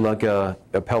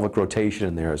a pelvic rotation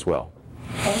in there as well.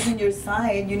 Also on your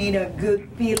side, you need a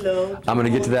good pillow. I'm going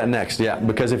to get to that next, yeah,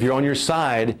 because if you're on your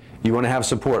side, you want to have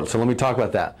support. So let me talk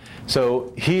about that.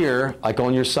 So here, like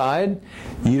on your side,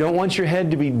 you don't want your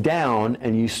head to be down,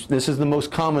 and this is the most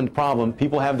common problem.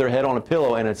 People have their head on a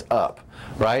pillow and it's up,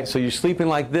 right? So you're sleeping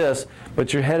like this,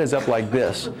 but your head is up like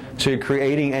this. So you're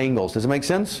creating angles. Does it make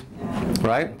sense?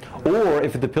 Right? Or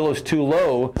if the pillow's too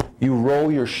low, you roll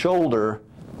your shoulder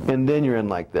and then you're in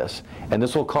like this. And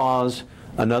this will cause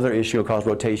another issue. Will cause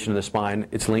rotation in the spine.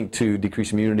 It's linked to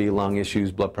decreased immunity, lung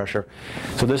issues, blood pressure.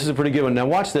 So this is a pretty good one. Now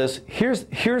watch this. Here's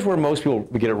where most people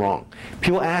get it wrong.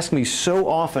 People ask me so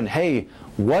often, hey,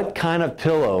 what kind of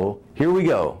pillow? Here we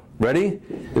go. Ready?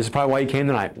 This is probably why you came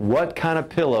tonight. What kind of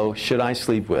pillow should I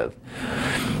sleep with?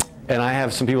 And I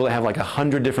have some people that have like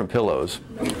 100 different pillows.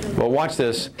 Well, watch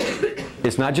this.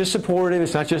 It's not just supportive.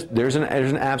 It's not just, there's an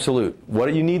absolute.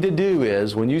 What you need to do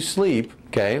is when you sleep,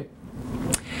 okay,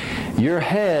 your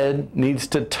head needs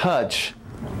to touch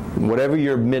whatever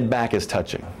your mid-back is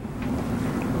touching.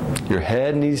 Your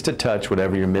head needs to touch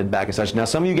whatever your mid-back is touching. Now,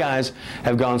 some of you guys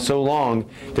have gone so long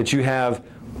that you have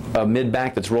a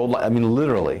mid-back that's rolled, I mean,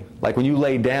 literally. Like when you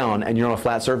lay down and you're on a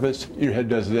flat surface, your head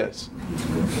does this.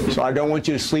 So I don't want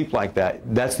you to sleep like that.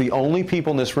 That's the only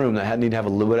people in this room that need to have a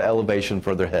little bit of elevation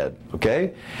for their head,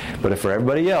 okay? But for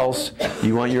everybody else,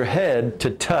 you want your head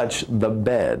to touch the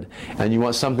bed. And you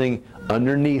want something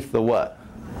underneath the what?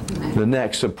 The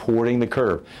neck, supporting the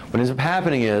curve. What ends up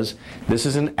happening is, this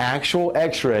is an actual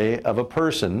x-ray of a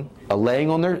person laying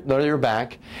on their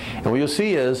back, and what you'll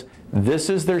see is, this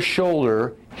is their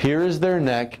shoulder, here is their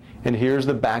neck, and here's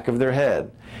the back of their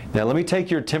head. Now let me take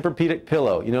your Tempur-Pedic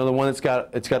pillow. You know the one that's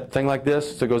got a thing like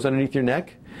this, so it goes underneath your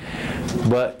neck?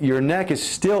 But your neck is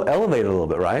still elevated a little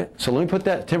bit, right? So let me put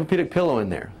that Tempur-Pedic pillow in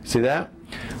there. See that?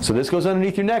 So this goes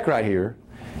underneath your neck right here,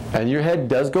 and your head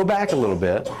does go back a little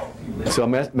bit. So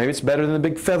maybe it's better than the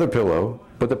big feather pillow.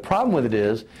 But the problem with it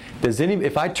is,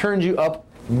 if I turned you up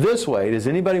this way, does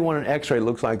anybody want an x-ray that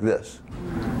looks like this?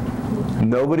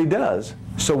 Nobody does.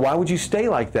 So why would you stay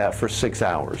like that for 6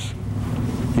 hours?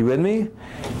 You with me?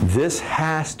 This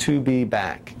has to be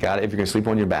back. Got it? If you're going to sleep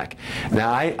on your back.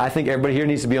 Now, I think everybody here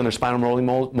needs to be on their spinal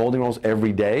molding rolls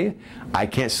every day. I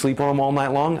can't sleep on them all night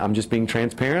long. I'm just being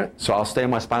transparent. So I'll stay on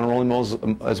my spinal molding rolls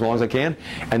as long as I can.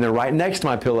 And they're right next to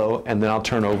my pillow, and then I'll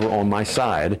turn over on my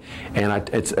side. And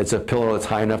it's a pillow that's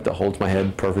high enough that holds my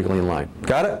head perfectly in line.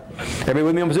 Got it? Everybody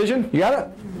with me on position? You got it?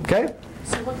 Okay?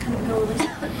 So what kind of pillow is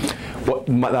that?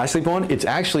 What I sleep on, it's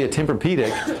actually a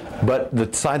Tempur-Pedic, but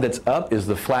the side that's up is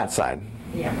the flat side.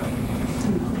 Yeah.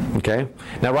 Okay?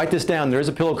 Now write this down. There's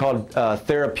a pillow called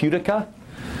Therapeutica,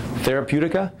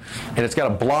 and it's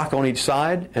got a block on each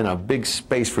side and a big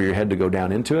space for your head to go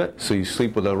down into it. So you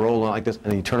sleep with a roll like this,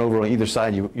 and you turn over on either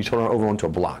side, you turn over onto a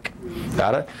block.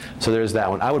 Got it? So there's that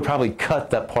one. I would probably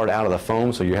cut that part out of the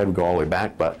foam so your head would go all the way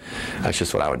back, but that's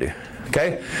just what I would do.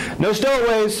 Okay? No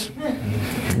stowaways.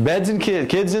 Beds and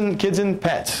kids and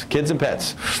pets. Kids and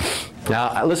pets.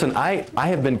 Now, listen, I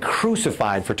have been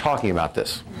crucified for talking about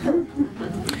this.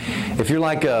 If you're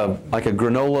like a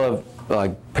granola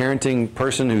parenting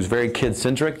person who's very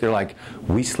kid-centric, they're like,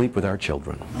 we sleep with our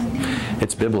children.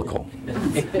 It's biblical.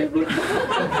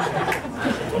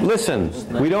 Listen,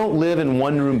 we don't live in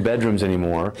one-room bedrooms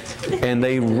anymore, and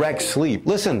they wreck sleep.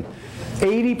 Listen,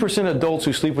 80% of adults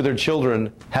who sleep with their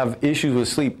children have issues with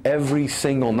sleep every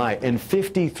single night, and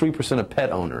 53% of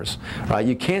pet owners. Right?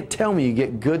 You can't tell me you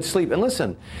get good sleep. And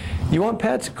listen, you want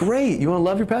pets? Great. You want to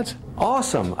love your pets?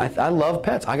 Awesome. I love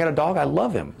pets. I got a dog. I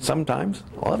love him. Sometimes.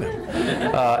 I love him.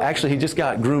 Actually, he just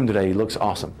got groomed today. He looks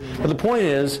awesome. But the point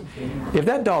is, if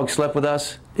that dog slept with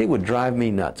us, it would drive me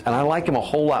nuts. And I like him a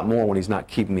whole lot more when he's not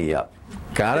keeping me up.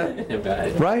 Got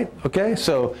it? Right? Okay?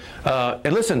 So,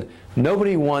 and listen,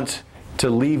 nobody wants to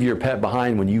leave your pet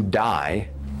behind when you die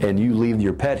and you leave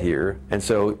your pet here, and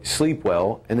so sleep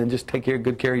well and then just take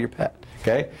good care of your pet.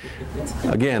 Okay?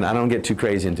 Again, I don't get too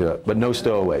crazy into it, but no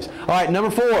stowaways. All right,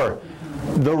 number 4,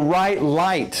 the right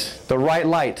light. The right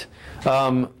light.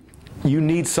 You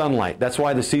need sunlight. That's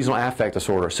why the seasonal affect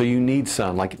disorder. So you need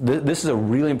sun. Like this is a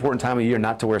really important time of year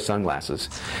not to wear sunglasses.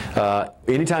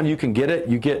 Anytime you can get it,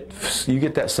 you get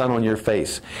that sun on your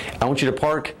face. I want you to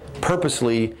park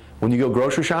purposely when you go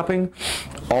grocery shopping,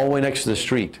 all the way next to the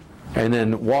street, and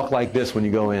then walk like this when you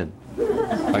go in.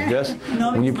 Like this.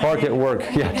 When you park at work,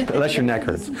 yeah, unless your neck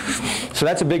hurts. So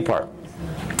that's a big part.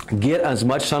 Get as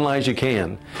much sunlight as you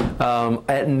can.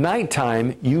 At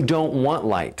nighttime, you don't want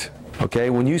light. Okay,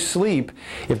 when you sleep,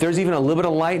 if there's even a little bit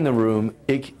of light in the room,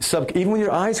 even with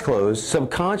your eyes closed,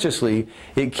 subconsciously,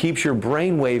 it keeps your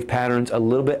brainwave patterns a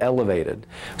little bit elevated.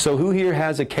 So who here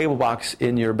has a cable box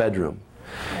in your bedroom?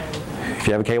 If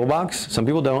you have a cable box, some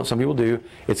people don't, some people do.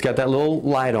 It's got that little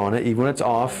light on it, even when it's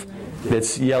off,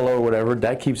 it's yellow or whatever,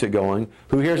 that keeps it going.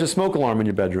 Who here has a smoke alarm in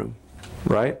your bedroom?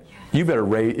 Right? You better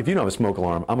raise, if you don't have a smoke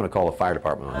alarm, I'm going to call the fire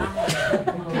department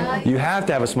on you. You have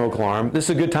to have a smoke alarm. This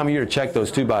is a good time of year to check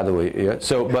those too, by the way. Yeah.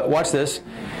 So, but watch this.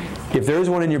 If there's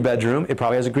one in your bedroom, it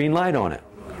probably has a green light on it,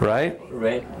 right?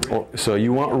 Red. So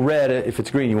you want red. If it's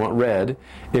green, you want red.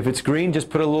 If it's green, just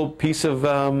put a little piece of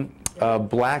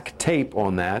black tape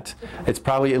on that. It's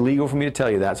probably illegal for me to tell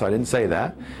you that, so I didn't say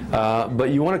that.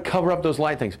 But you want to cover up those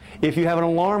light things. If you have an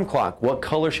alarm clock, what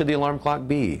color should the alarm clock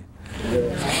be?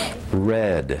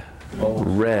 Red.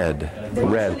 Red.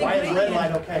 Why is red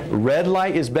light okay? Red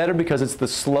light is better because it's the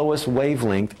slowest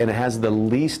wavelength and it has the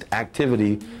least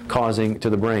activity causing to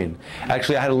the brain.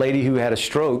 Actually, I had a lady who had a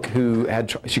stroke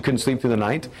she couldn't sleep through the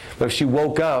night, but if she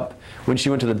woke up when she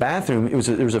went to the bathroom,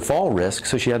 there was a fall risk,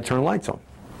 so she had to turn the lights on.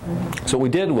 So what we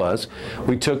did was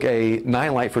we took a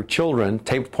nightlight for children,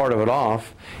 taped part of it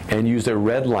off, and used a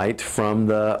red light from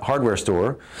the hardware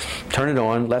store, turned it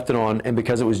on, left it on, and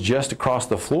because it was just across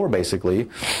the floor basically,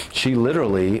 she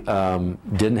literally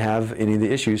didn't have any of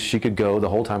the issues. She could go the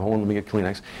whole time. Hold on, let me get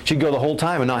Kleenex. She'd go the whole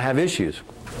time and not have issues.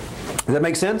 Does that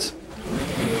make sense?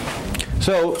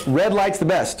 So red light's the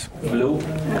best. Blue.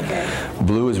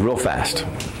 Blue is real fast.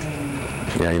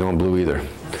 Yeah, you don't want blue either.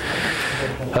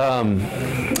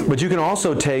 But you can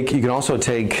also take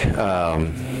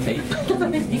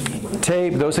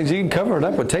tape, those things. You can cover it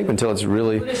up with tape until it's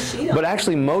really. But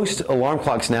actually, most alarm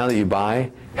clocks now that you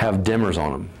buy have dimmers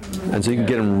on them, and so you can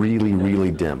get them really,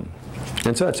 really dim,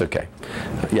 and so that's okay.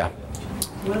 Yeah.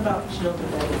 What about children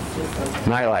that is just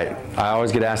Nightlight. I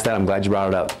always get asked that. I'm glad you brought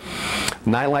it up.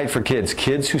 Nightlight for kids.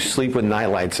 Kids who sleep with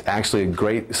nightlights, actually a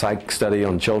great psych study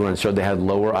on children showed they had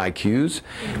lower IQs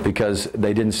because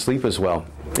they didn't sleep as well,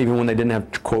 even when they didn't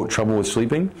have, quote, trouble with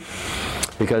sleeping,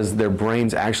 because their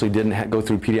brains actually didn't go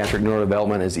through pediatric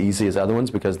neurodevelopment as easy as other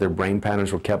ones because their brain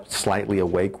patterns were kept slightly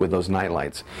awake with those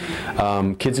nightlights.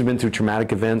 Kids who've been through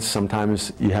traumatic events,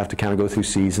 sometimes you have to kind of go through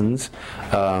seasons.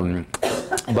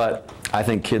 But I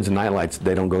think kids and nightlights,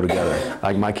 they don't go together.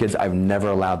 Like my kids, I've never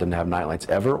allowed them to have nightlights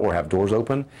ever or have doors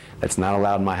open. That's not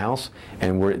allowed in my house.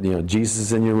 And Jesus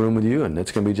is in your room with you, and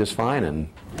it's going to be just fine.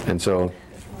 And so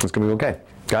it's going to be okay.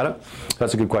 Got it?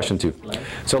 That's a good question too.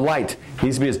 So light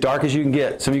needs to be as dark as you can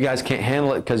get. Some of you guys can't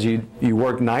handle it because you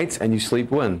work nights and you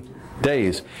sleep when?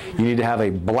 Days. You need to have a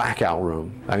blackout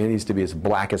room. I mean, it needs to be as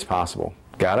black as possible.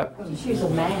 Got it? She's a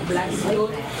man. Black is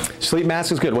good. Sleep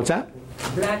mask is good. What's that?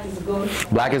 Black is good.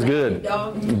 Black is good.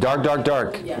 Dark, dark,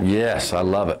 dark. Yes, I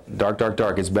love it. Dark, dark,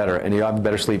 dark. It's better, and you have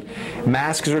better sleep.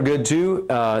 Masks are good too.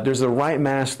 There's the right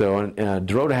mask though, and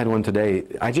Dorota had one today.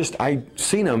 I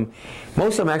seen them.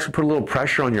 Most of them actually put a little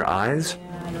pressure on your eyes.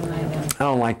 I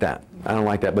don't like that. I don't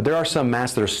like that. But there are some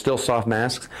masks that are still soft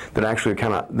masks that actually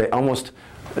kind of, they almost,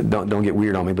 don't get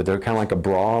weird on me, but they're kind of like a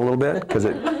bra a little bit, because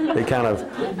they kind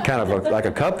of like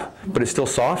a cup, but it's still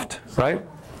soft, right?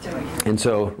 And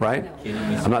so, right?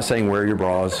 I'm not saying wear your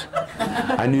bras.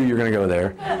 I knew you were going to go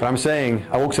there, but I'm saying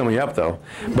I woke some of you up though.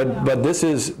 But this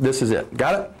is it.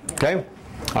 Got it? Okay.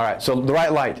 All right. So the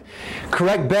right light.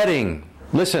 Correct bedding.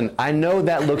 Listen, I know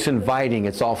that looks inviting.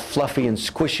 It's all fluffy and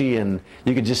squishy, and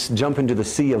you could just jump into the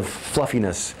sea of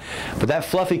fluffiness. But that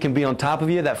fluffy can be on top of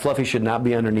you. That fluffy should not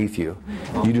be underneath you.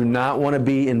 You do not want to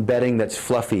be in bedding that's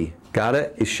fluffy. Got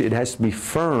it? It has to be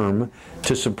firm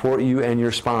to support you and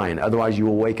your spine. Otherwise, you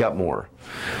will wake up more.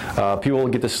 People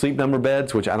get the sleep number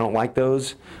beds, which I don't like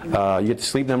those. You get the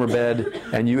sleep number bed,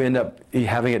 and you end up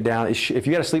having it down. If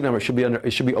you got a sleep number,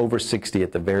 it should be over 60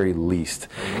 at the very least,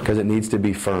 because it needs to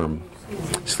be firm.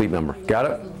 Sleep number.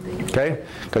 Got it? Okay?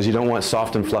 Because you don't want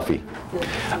soft and fluffy.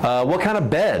 What kind of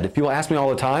bed? People ask me all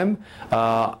the time.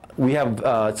 We have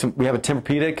a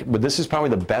Tempur-Pedic, but this is probably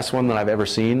the best one that I've ever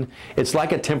seen. It's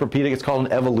like a Tempur-Pedic. It's called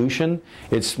an Evolution.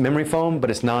 It's memory foam,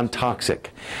 but it's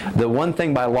non-toxic. The one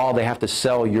thing by law they have to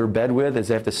sell your bed with is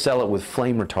they have to sell it with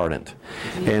flame retardant.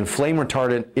 And flame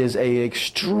retardant is a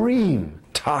extreme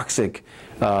toxic.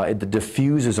 It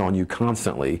diffuses on you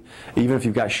constantly, even if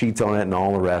you've got sheets on it and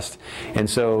all the rest. And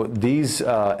so these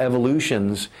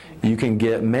Evolutions you can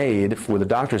get made with a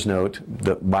doctor's note.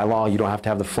 By law, you don't have to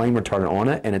have the flame retardant on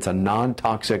it, and it's a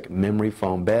non-toxic memory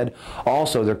foam bed.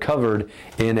 Also, they're covered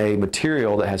in a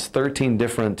material that has 13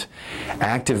 different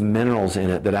active minerals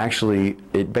in it that actually,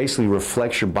 it basically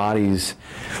reflects your body's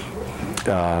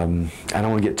I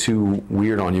don't want to get too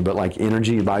weird on you, but like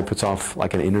energy, your body puts off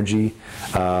like an energy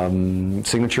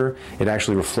signature. It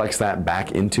actually reflects that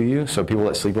back into you. So people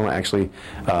that sleep on it actually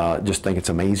just think it's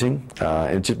amazing.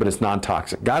 But it's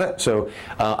non-toxic. Got it? So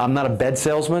I'm not a bed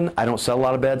salesman. I don't sell a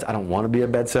lot of beds. I don't want to be a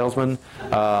bed salesman.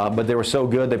 But they were so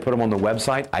good, they put them on the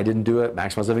website. I didn't do it.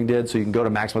 Maximize Living did. So you can go to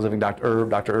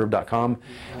maximizeliving.drherb.com,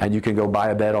 and you can go buy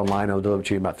a bed online. It'll deliver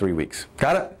to you in about 3 weeks.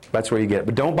 Got it? That's where you get it.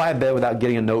 But don't buy a bed without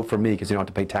getting a note from me, because you don't have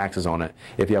to pay taxes on it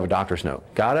if you have a doctor's note.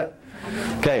 Got it?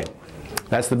 Okay.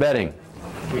 That's the bedding.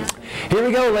 Here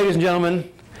we go, ladies and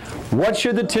gentlemen. What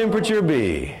should the temperature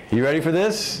be? You ready for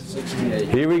this? 68.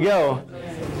 Here we go.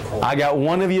 I got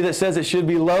one of you that says it should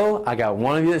be low. I got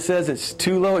one of you that says it's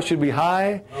too low, it should be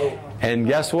high. And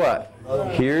guess what?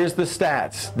 Here's the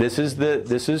stats. This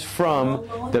is from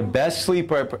the best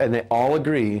sleeper, and they all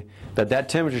agree that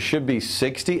temperature should be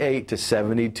 68 to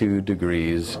 72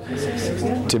 degrees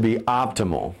to be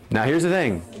optimal. Now here's the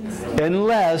thing.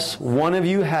 Unless one of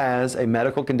you has a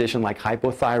medical condition like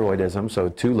hypothyroidism, so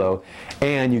too low,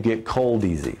 and you get cold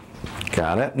easy.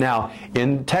 Got it? Now,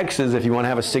 in Texas, if you want to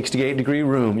have a 68-degree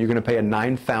room, you're going to pay a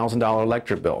 $9,000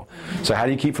 electric bill. So how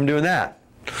do you keep from doing that?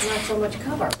 Not so much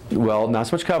cover. Well, not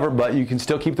so much cover, but you can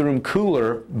still keep the room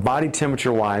cooler, body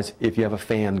temperature-wise, if you have a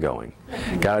fan going.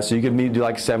 Got it? So you could do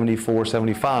like 74,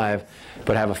 75,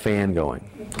 but have a fan going.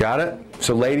 Got it?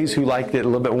 So ladies who like it a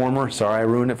little bit warmer, sorry I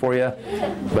ruined it for you,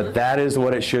 but that is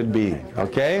what it should be.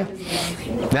 Okay?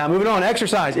 Now moving on,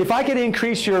 exercise. If I could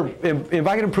improve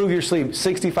your sleep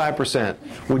 65%,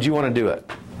 would you want to do it?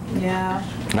 Yeah.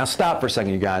 Now stop for a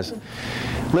second, you guys.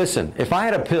 Listen, if I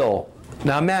had a pill.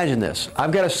 Now imagine this.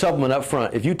 I've got a supplement up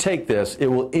front. If you take this, it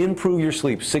will improve your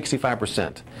sleep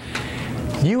 65%.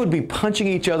 You would be punching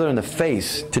each other in the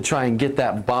face to try and get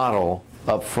that bottle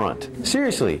up front.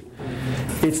 Seriously.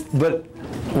 But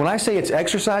when I say it's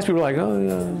exercise, people are like, oh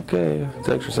yeah, okay, it's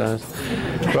exercise.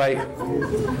 Right?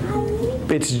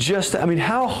 It's just, I mean,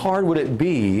 how hard would it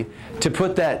be to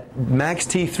put that Max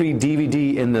T3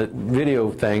 DVD in the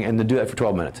video thing and to do that for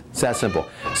 12 minutes? It's that simple.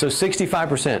 So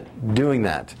 65% doing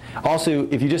that. Also,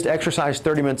 if you just exercise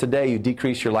 30 minutes a day, you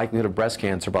decrease your likelihood of breast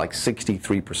cancer by like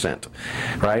 63%.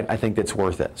 Right? I think that's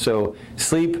worth it. So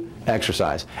sleep,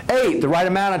 exercise. 8, the right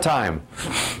amount of time.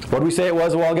 What did we say it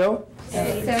was a while ago?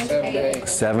 7 to 8.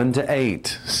 7 to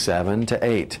 8. 7 to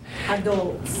 8.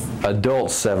 Adults.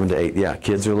 Adults, 7 to 8. Yeah,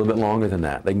 kids are a little bit longer than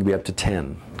that. They can be up to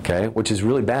 10. Okay, which is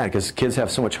really bad because kids have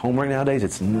so much homework nowadays.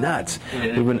 It's nuts.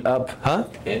 We've been up, huh?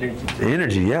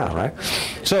 Energy, yeah, right.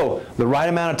 So the right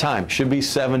amount of time should be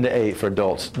 7 to 8 for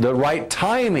adults. The right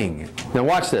timing. Now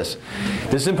watch this.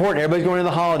 This is important. Everybody's going into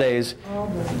the holidays.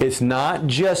 It's not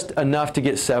just enough to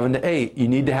get 7 to 8. You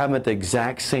need to have them at the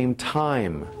exact same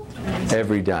time.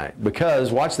 Every night.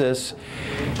 Because, watch this,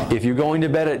 if you're going to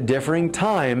bed at differing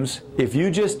times, if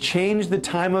you just change the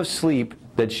time of sleep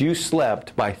that you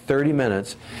slept by 30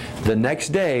 minutes, the next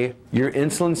day your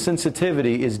insulin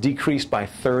sensitivity is decreased by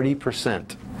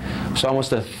 30%. So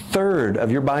almost a third of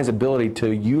your body's ability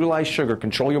to utilize sugar,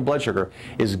 control your blood sugar,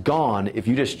 is gone if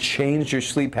you just changed your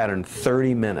sleep pattern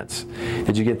 30 minutes.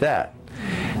 Did you get that?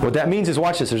 What that means is,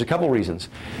 watch this, there's a couple reasons.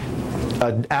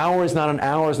 An hour is not an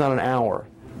hour is not an hour.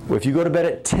 If you go to bed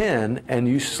at 10 and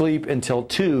you sleep until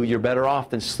 2, you're better off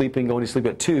than going to sleep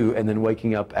at 2 and then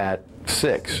waking up at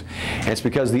 6. And it's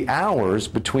because the hours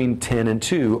between 10 and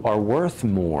 2 are worth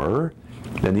more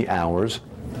than the hours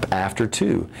after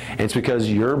 2. And it's because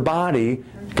your body,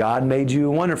 God made you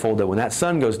wonderful that when that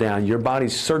sun goes down, your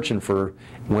body's searching for,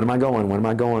 when am I going, when am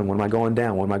I going, when am I going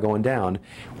down, when am I going down?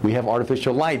 We have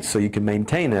artificial lights so you can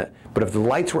maintain it, but if the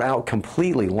lights were out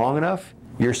completely long enough,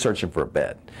 you're searching for a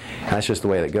bed. And that's just the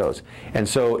way that goes. And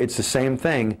so it's the same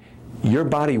thing. Your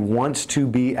body wants to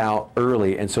be out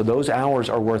early, and so those hours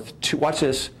are worth, watch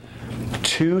this,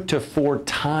 2 to 4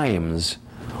 times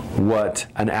what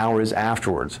an hour is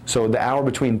afterwards. So the hour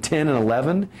between 10 and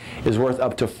 11 is worth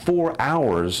up to 4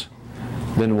 hours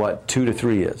than what 2 to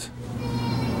 3 is.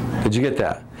 Did you get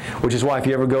that? Which is why if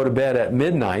you ever go to bed at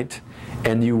midnight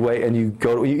and you wait and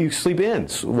you sleep in,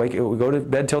 go to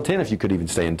bed till 10 if you could even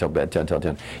stay until bed till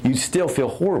 10, you still feel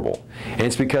horrible. And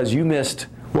it's because you missed,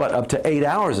 what, up to 8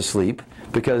 hours of sleep,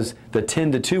 because the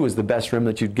 10 to 2 is the best REM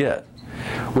that you'd get.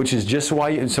 Which is just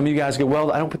why some of you guys go,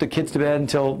 well, I don't put the kids to bed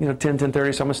until 10, 10:30, so I'm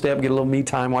going to stay up and get a little me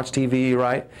time, watch TV,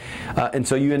 right? And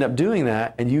so you end up doing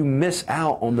that, and you miss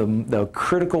out on the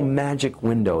critical magic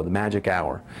window, the magic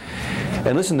hour.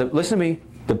 And listen to me,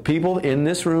 the people in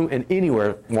this room and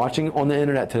anywhere watching on the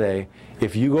internet today,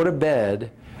 if you go to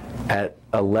bed at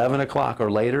 11 o'clock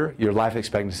or later, your life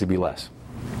expectancy will be less.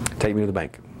 Take me to the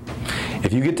bank.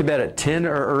 If you get to bed at 10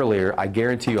 or earlier, I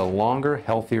guarantee you a longer,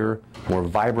 healthier, more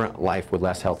vibrant life with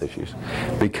less health issues,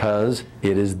 because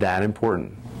it is that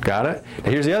important. Got it?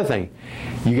 Now here's the other thing.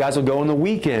 You guys will go on the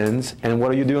weekends, and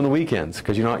what do you do on the weekends?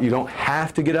 Because you don't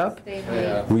have to get up.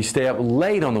 We stay up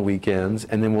late on the weekends,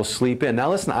 and then we'll sleep in. Now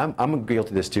listen, I'm guilty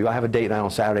of this too. I have a date night on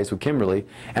Saturdays with Kimberly,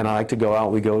 and I like to go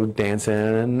out. We go dancing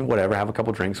and whatever, have a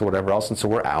couple drinks or whatever else, and so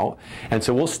we're out. And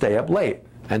so we'll stay up late.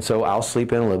 And so I'll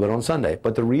sleep in a little bit on Sunday.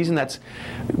 But the reason that's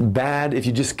bad if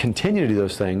you just continue to do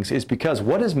those things is because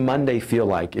what does Monday feel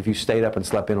like if you stayed up and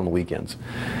slept in on the weekends?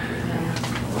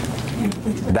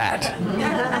 That,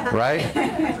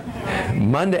 right?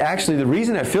 Monday, actually, the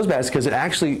reason it feels bad is because it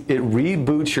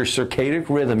reboots your circadian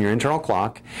rhythm, your internal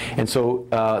clock. And so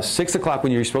 6 o'clock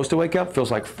when you're supposed to wake up feels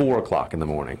like 4 o'clock in the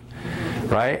morning,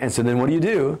 right? And so then what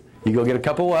do? You go get a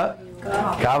cup of what?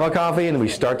 Cup of coffee, and we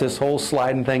start this whole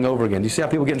sliding thing over again. Do you see how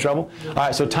people get in trouble? All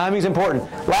right, so timing's important.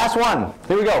 Last one.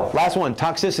 Here we go. Last one,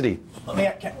 toxicity. Let me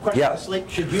ask a question about sleep.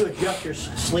 Should you adjust your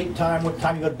sleep time, what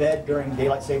time you go to bed during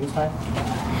daylight savings time?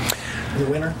 In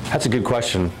the winter? That's a good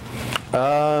question. If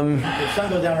the sun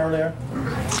goes down earlier?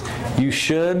 You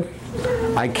should.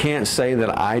 I can't say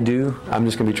that I do. I'm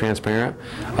just going to be transparent.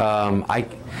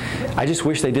 I just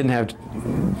wish they didn't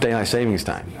have daylight savings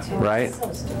time, right?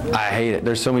 I hate it.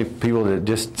 There's so many people that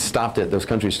just stopped it. Those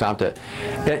countries stopped it.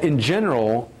 In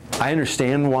general, I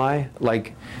understand why.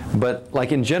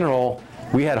 But in general,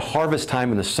 we had harvest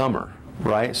time in the summer,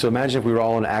 right? So imagine if we were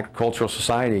all in an agricultural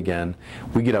society again.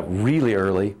 We get up really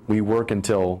early. We work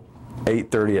until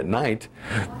 8:30 at night.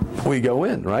 We go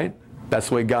in, right? That's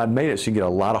the way God made it, so you get a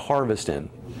lot of harvest in.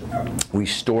 We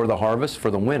store the harvest for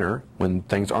the winter when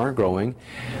things aren't growing.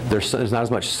 There's not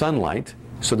as much sunlight,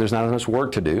 so there's not as much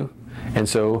work to do. And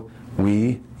so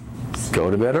we go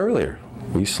to bed earlier.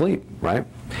 We sleep, right?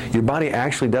 Your body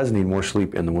actually does need more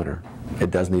sleep in the winter.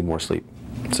 It does need more sleep.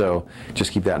 So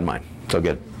just keep that in mind. So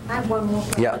good. I have one more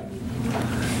question. Yeah.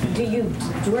 Do you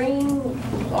dream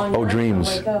on nights dreams.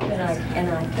 I wake up and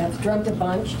I've dreamt a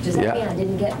bunch? Does that mean I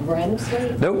didn't get REM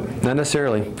sleep? Nope, not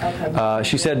necessarily. Okay.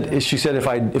 She said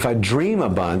if I dream a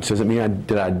bunch, does it mean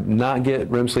did I not get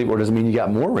REM sleep, or does it mean you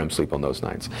got more REM sleep on those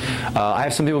nights? I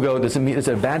have some people go, does it mean it's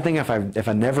a bad thing if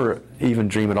I never even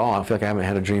dream at all? I feel like I haven't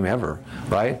had a dream ever,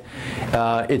 right?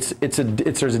 There's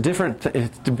a different.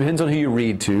 It depends on who you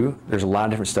read to. There's a lot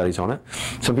of different studies on it.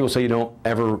 Some people say you don't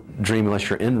ever dream unless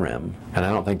you're in REM, and I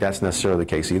don't think that's necessarily the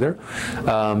case either.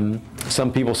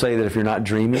 Some people say that if you're not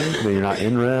dreaming, then you're not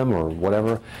in REM or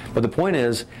whatever. But the point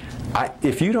is,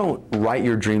 if you don't write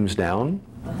your dreams down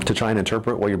to try and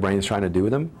interpret what your brain is trying to do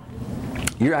with them,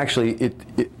 you're actually,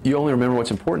 you only remember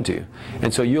what's important to you.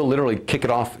 And so you'll literally cut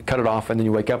it off, and then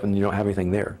you wake up and you don't have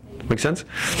anything there. Make sense?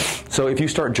 So if you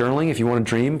start journaling, if you want to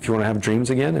dream, if you want to have dreams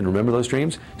again and remember those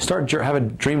dreams, have a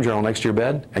dream journal next to your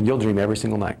bed, and you'll dream every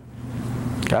single night.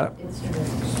 Got it?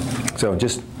 So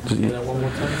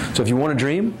so if you want to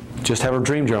dream, just have a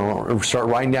dream journal, or start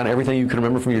writing down everything you can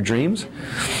remember from your dreams,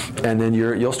 and then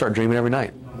you'll start dreaming every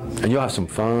night. And you'll have some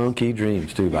funky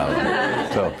dreams too, by the way.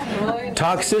 So,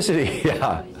 toxicity,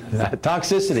 yeah.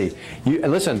 Toxicity.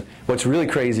 And listen, what's really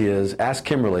crazy is, ask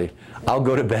Kimberly, I'll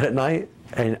go to bed at night,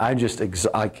 and I just,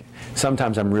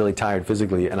 sometimes I'm really tired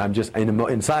physically, and I'm just,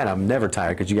 inside I'm never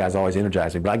tired because you guys always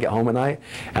energize me, but I get home at night,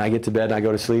 and I get to bed, and I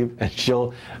go to sleep, and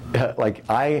she'll,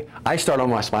 I start on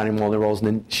my spinal molding rolls, and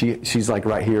then she's like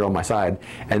right here on my side,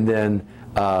 and then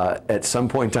at some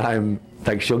point in time,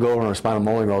 like she'll go over on her spinal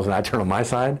molding rolls, and I turn on my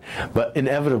side, but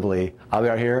inevitably, I'll be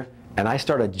out here, and I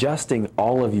start adjusting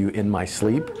all of you in my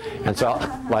sleep, and so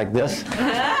like this.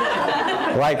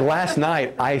 Like last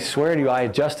night, I swear to you, I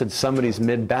adjusted somebody's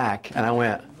mid-back, and I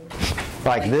went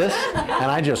like this,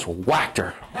 and I just whacked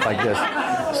her like this.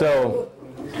 So,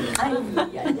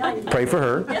 pray for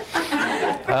her.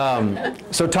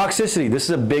 So toxicity, this is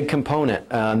a big component.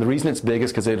 The reason it's big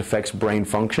is because it affects brain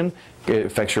function. It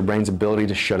affects your brain's ability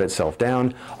to shut itself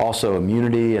down. Also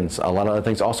immunity and a lot of other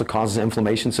things. Also causes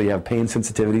inflammation, so you have pain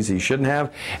sensitivities that you shouldn't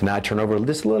have. And now I turn over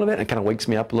just a little bit, and it kind of wakes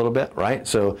me up a little bit, right?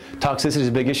 So toxicity is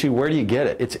a big issue. Where do you get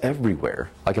it? It's everywhere.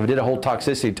 Like if I did a whole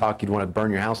toxicity talk, you'd want to burn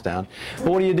your house down.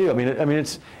 But what do? I mean,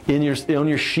 it's on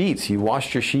your sheets. You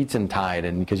washed your sheets and tied,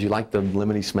 and because you like the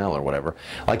lemony smell or whatever.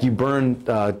 Like you burn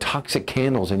toxic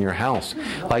candles in your house.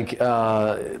 Like,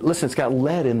 listen, it's got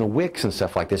lead in the wicks and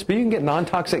stuff like this. But you can get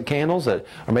non-toxic candles that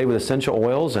are made with essential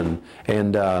oils and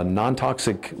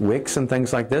non-toxic wicks and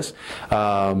things like this.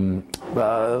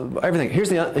 Everything.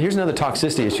 Here's another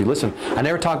toxicity issue. Listen, I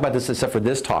never talk about this except for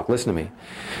this talk. Listen to me.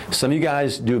 Some of you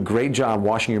guys do a great job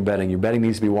washing your bedding. Your bedding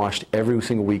needs to be washed every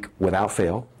single week without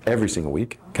fail. Every single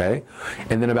week, okay?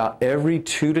 And then about every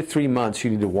 2 to 3 months, you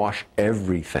need to wash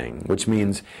everything, which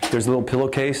means there's a little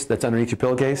pillowcase that's underneath your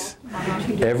pillowcase.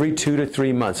 Every 2 to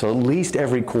 3 months, so at least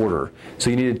every quarter. So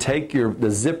you need to take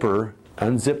the zipper,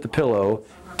 unzip the pillow,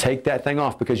 take that thing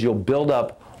off, because you'll build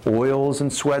up oils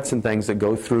and sweats and things that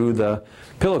go through the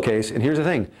pillowcase. And here's the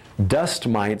thing, dust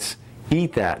mites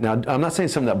eat that. Now, I'm not saying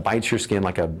something that bites your skin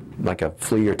like a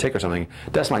flea or tick or something.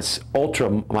 Dust mites, ultra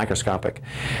microscopic.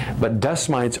 But dust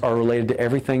mites are related to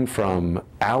everything from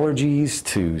allergies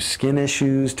to skin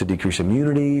issues to decreased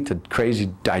immunity to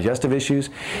crazy digestive issues.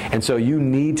 And so you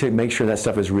need to make sure that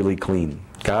stuff is really clean.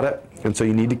 Got it? And so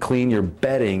you need to clean your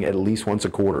bedding at least once a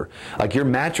quarter. Like your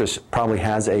mattress probably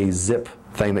has a zip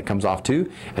thing that comes off too,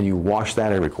 and you wash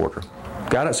that every quarter.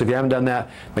 Got it? So if you haven't done that,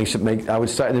 I would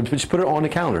start, just put it on the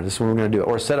calendar. This is when we're going to do it.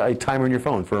 Or set a timer in your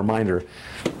phone for a reminder,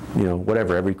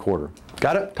 whatever, every quarter.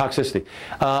 Got it? Toxicity.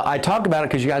 I talk about it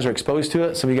because you guys are exposed to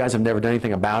it. Some of you guys have never done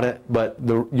anything about it. But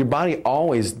your body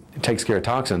always takes care of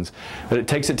toxins. But it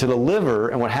takes it to the liver,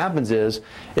 and what happens is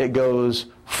it goes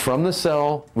from the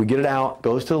cell, we get it out,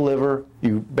 goes to the liver,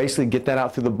 you basically get that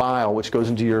out through the bile, which goes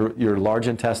into your large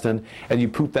intestine, and you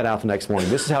poop that out the next morning.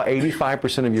 This is how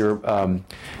 85% of your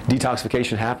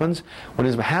detoxification happens. What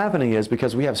is happening is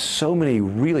because we have so many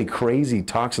really crazy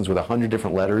toxins with 100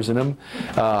 different letters in them,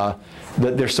 that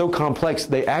they're so complex,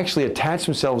 they actually attach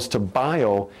themselves to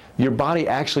bile. Your body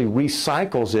actually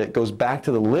recycles it, goes back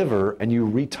to the liver, and you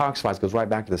retoxify it, goes right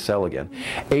back to the cell again.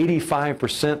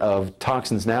 85% of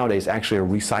toxins nowadays actually are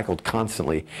recycled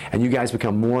constantly, and you guys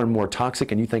become more and more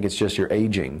toxic, and you think it's just your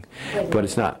aging, but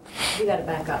it's not. You got to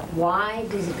back up. Why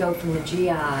does it go from the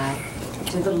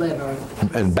GI to the liver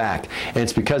and back? And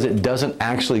it's because it doesn't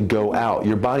actually go out.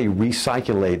 Your body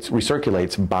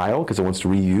recirculates bile because it wants to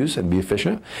reuse and be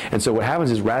efficient. And so what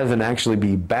happens is, rather than actually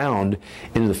be bound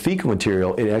into the fecal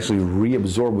material, it actually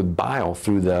reabsorbed with bile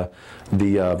through the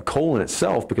colon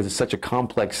itself, because it's such a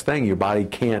complex thing. Your body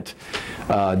can't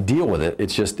deal with it.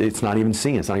 It's not even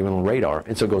seen. It's not even on radar.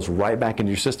 And so it goes right back into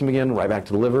your system again, right back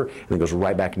to the liver, and it goes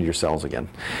right back into your cells again.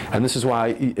 And this is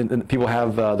why people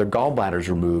have their gallbladders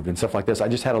removed and stuff like this. I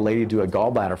just had a lady do a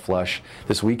gallbladder flush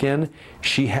this weekend.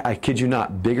 I kid you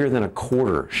not, bigger than a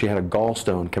quarter. She had a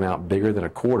gallstone come out bigger than a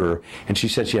quarter, and she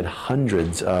said she had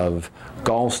hundreds of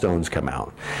gallstones come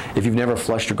out. If you've never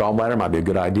flushed your gallbladder, it might be a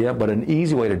good idea, but an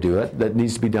easy way to do it that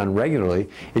needs to be done regularly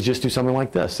is just do something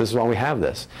like this. This is why we have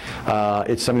this.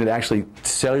 It's something that actually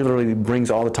cellularly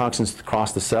brings all the toxins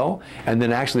across the cell, and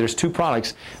then actually there's two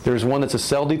products. There's one that's a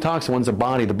cell detox, and one's a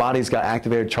body. The body's got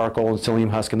activated charcoal and psyllium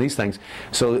husk and these things.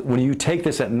 So when you take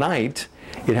this at night,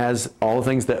 it has all the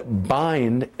things that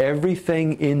bind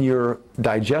everything in your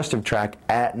digestive tract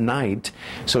at night,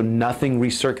 so nothing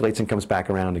recirculates and comes back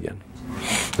around again.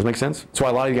 Does that make sense? That's why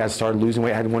a lot of you guys started losing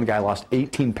weight. I had one guy lost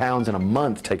 18 pounds in a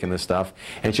month taking this stuff.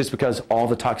 And it's just because all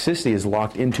the toxicity is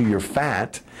locked into your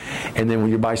fat. And then when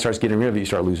your body starts getting rid of it, you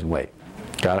start losing weight.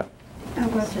 Got it? I have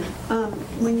a question.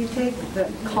 When you take the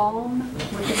Calm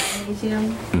with the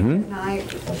magnesium at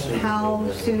night, how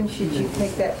soon should you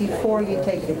take that before you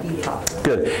take the detox?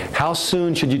 Good. How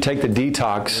soon should you take the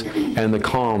detox and the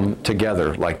Calm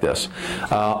together like this?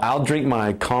 I'll drink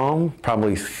my Calm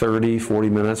probably 30, 40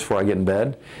 minutes before I get in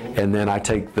bed. And then I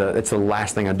take it's the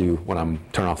last thing I do when I'm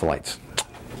turning off the lights.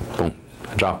 Boom.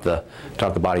 I drop the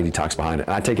body detox behind it.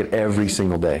 And I take it every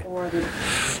single day.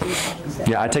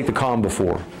 Yeah, I take the Calm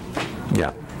before.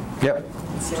 Yeah. Yep.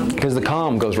 Because the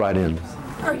Calm goes right in.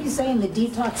 Are you saying the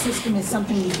detox system is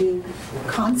something you do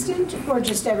constant or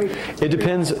just every day? It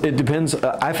depends. It depends.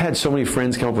 I've had so many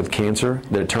friends come up with cancer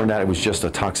that it turned out it was just a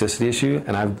toxicity issue,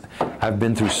 and I've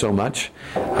been through so much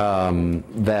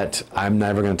that I'm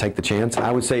never going to take the chance.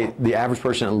 I would say the average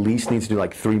person at least needs to do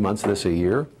like 3 months of this a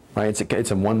year. Right,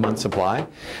 it's a 1 month supply.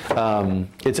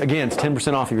 It's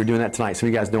 10% off if you're doing that tonight. Some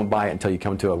of you guys don't buy it until you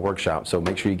come to a workshop, so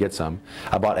make sure you get some.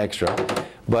 I bought extra,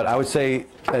 but I would say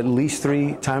at least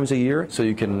 3 times a year so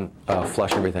you can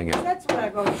flush everything in. That's what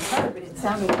I've always heard, but it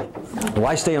sounded like. Well,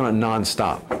 I stay on it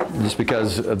nonstop just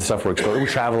because of the stuff we're exposed. We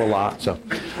travel a lot, so.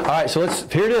 All right, so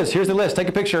here it is. Here's the list. Take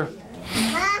a picture.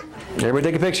 Everybody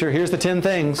take a picture. Here's the 10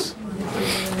 things.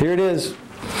 Here it is.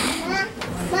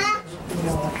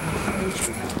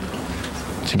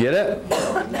 Did you get it?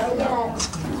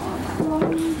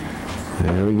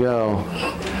 There we go.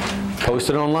 Post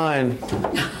it online.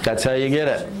 That's how you get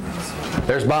it.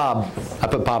 There's Bob. I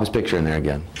put Bob's picture in there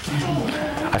again.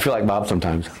 I feel like Bob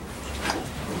sometimes.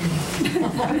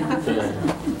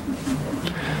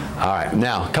 All right,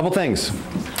 now, a couple things.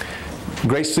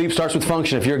 Great sleep starts with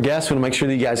function. If you're a guest, we want to make sure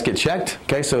that you guys get checked.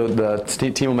 Okay, so the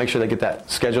team will make sure they get that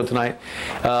scheduled tonight.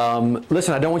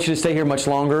 Listen, I don't want you to stay here much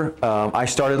longer. I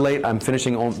started late. I'm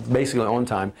finishing basically on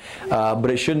time. But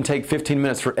it shouldn't take 15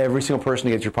 minutes for every single person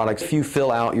to get your products. If you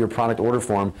fill out your product order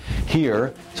form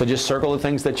here, so just circle the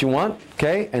things that you want,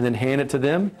 okay, and then hand it to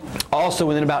them. Also,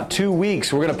 within about 2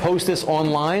 weeks, we're going to post this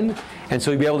online, and so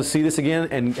you'll be able to see this again,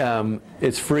 and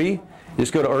it's free.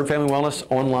 Just go to Herb Family Wellness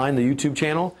online, the YouTube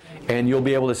channel, and you'll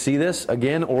be able to see this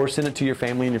again or send it to your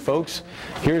family and your folks.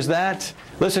 Here's that.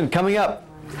 Listen, coming up,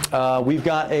 we've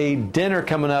got a dinner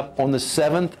coming up on the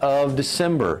 7th of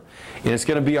December, and it's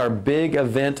going to be our big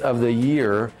event of the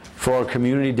year for our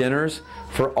community dinners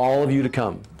for all of you to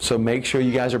come. So make sure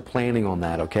you guys are planning on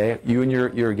that, okay? You and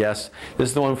your guests. This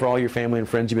is the one for all your family and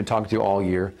friends you've been talking to all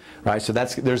year, right? So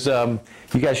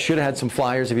you guys should have had some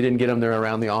flyers. If you didn't get them, they're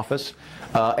around the office.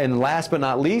 And last but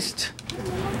not least,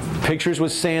 Pictures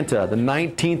with Santa, the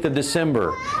 19th of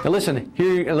December. Now listen,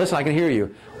 I can hear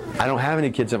you. I don't have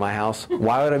any kids at my house.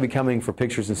 Why would I be coming for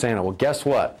Pictures with Santa? Well, guess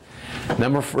what?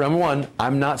 Number one,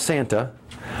 I'm not Santa.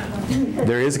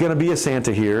 There is going to be a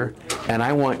Santa here, and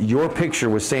I want your picture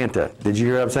with Santa. Did you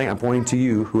hear what I'm saying? I'm pointing to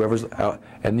you, whoever's,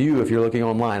 and you, if you're looking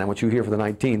online, I want you here for the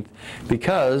 19th,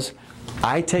 because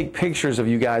I take pictures of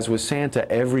you guys with Santa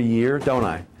every year, don't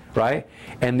I? Right?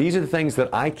 And these are the things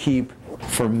that I keep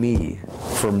for me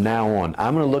from now on.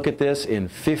 I'm going to look at this in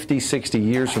 50, 60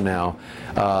 years from now,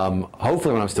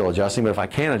 hopefully when I'm still adjusting, but if I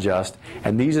can adjust,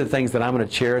 and these are the things that I'm going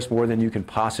to cherish more than you can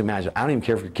possibly imagine. I don't even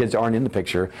care if your kids aren't in the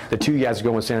picture. The 2 guys are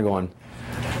going with Santa going,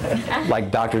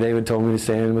 like Dr. David told me to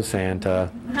stand with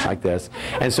Santa, like this.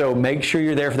 And so make sure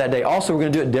you're there for that day. Also, we're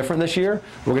going to do it different this year.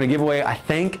 We're going to give away, I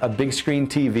think, a big screen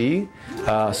TV,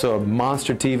 so a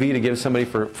monster TV to give somebody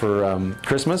for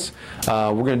Christmas.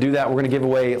 We're going to do that. We're going to give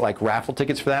away like raffle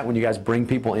tickets for that when you guys bring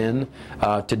people in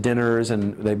to dinners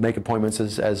and they make appointments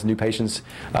as new patients.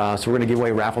 So we're going to give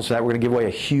away raffles for that. We're going to give away a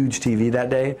huge TV that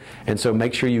day. And so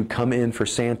make sure you come in for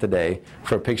Santa Day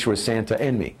for a picture with Santa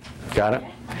and me. Got it?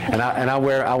 And I'll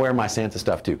wear my Santa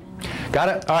stuff too. Got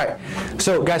it? All right.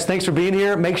 So guys, thanks for being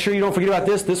here. Make sure you don't forget about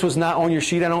this. This was not on your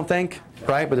sheet, I don't think,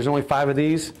 right? But there's only 5 of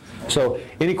these. So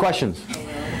any questions?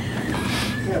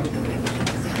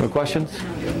 No questions?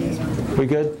 We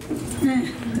good?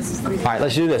 All right,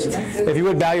 let's do this. If you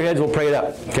would bow your heads, we'll pray it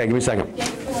up. Okay, give me a second.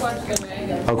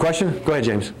 Oh, question? Go ahead,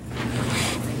 James.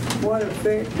 What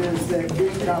effect does that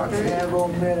detox have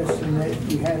on medicine that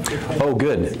you have to take? Oh,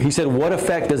 good. He said, what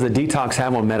effect does the detox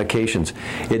have on medications?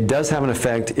 It does have an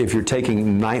effect if you're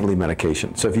taking nightly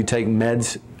medication. So if you take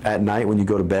meds at night when you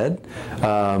go to bed,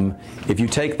 if you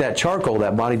take that charcoal,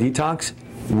 that body detox,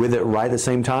 with it right at the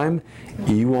same time,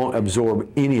 you won't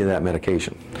absorb any of that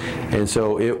medication. And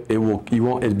so it'd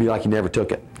be like you never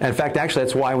took it. And in fact, actually,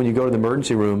 that's why when you go to the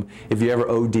emergency room, if you ever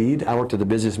OD'd, I worked at the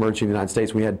busiest emergency in the United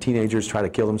States. We had teenagers try to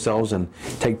kill themselves and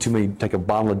take a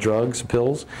bottle of drugs,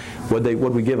 pills. What'd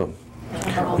we give them?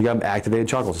 You got activated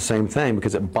charcoal. It's the same thing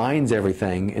because it binds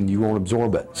everything and you won't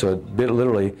absorb it. So it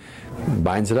literally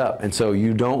binds it up. And so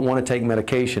you don't want to take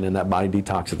medication and that body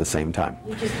detox at the same time.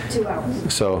 Just 2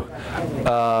 hours.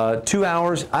 So 2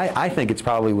 hours, I think it's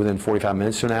probably within 45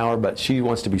 minutes to an hour, but she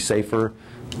wants to be safer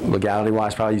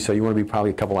legality-wise probably, so you want to be probably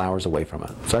a couple hours away from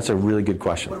it. So that's a really good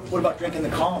question. What about drinking the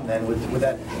calm then? Would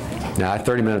that? Nah,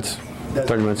 30 minutes.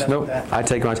 30 minutes. Nope. I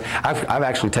take lunch. I've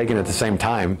actually taken it at the same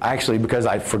time. Actually, because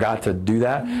I forgot to do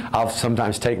that, I'll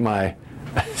sometimes take my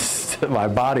my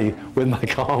body with my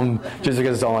calm just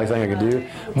because it's the only thing I can do.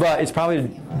 But it's probably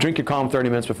drink your calm 30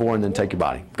 minutes before and then take your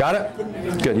body. Got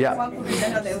it? Good. Yeah. Like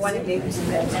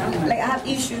I have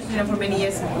issues, for many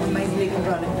years with my sleeping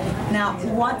problem. Now,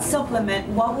 what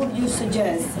would you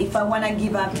suggest if I want to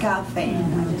give up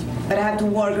caffeine, but I have to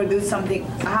work or do something?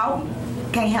 How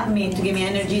can help me to give me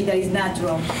energy that is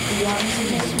natural? Do you have any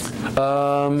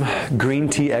suggestions? Green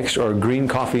tea extra or green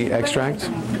coffee extract?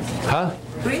 Huh?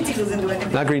 Green tea doesn't do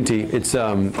anything. Not green tea. It's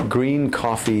green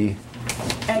coffee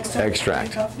extract. Green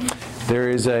coffee? There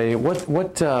is a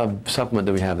what supplement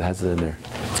do we have that has it in there?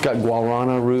 It's got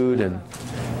guarana root and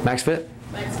MaxFit.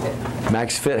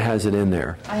 MaxFit has it in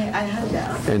there. I had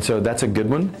that. And so that's a good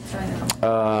one.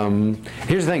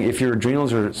 Here's the thing, if your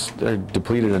adrenals are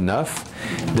depleted enough,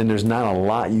 then there's not a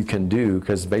lot you can do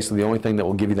because basically the only thing that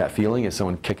will give you that feeling is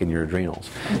someone kicking your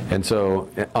adrenals. And so,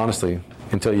 honestly,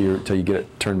 until you get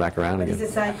it turned back around again.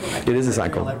 It's a cycle. It is a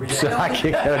cycle. So I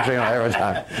kick that adrenal every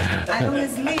time. I don't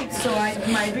sleep, so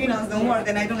my adrenals don't work,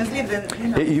 and I don't sleep.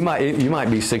 Then, You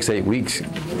might be 6 to 8 weeks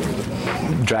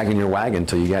dragging your wagon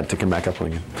until you get to come back up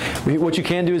again. What you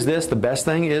can do is this. The best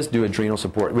thing is do adrenal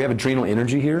support. We have adrenal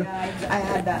energy here. Yeah, I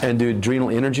had that. And do adrenal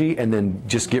energy and then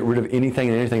just get rid of anything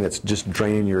and anything that's just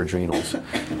draining your adrenals.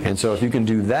 And so if you can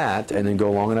do that and then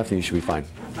go long enough, then you should be fine.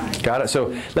 Got it?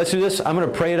 So let's do this. I'm going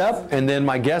to pray it up, and then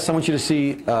my guest, I want you to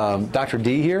see Dr.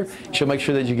 D here. She'll make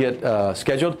sure that you get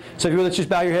scheduled. So if you will, let's just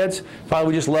bow your heads. Father,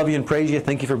 we just love you and praise you.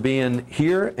 Thank you for being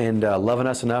here and loving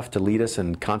us enough to lead us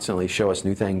and constantly show us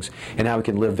new things and how we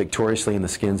can live victoriously in the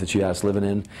skins that you have us living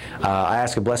in. I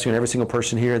ask a blessing on every single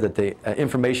person here that the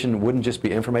information wouldn't just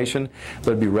be information,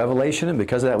 but it'd be revelation, and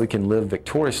because of that we can live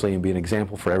victoriously and be an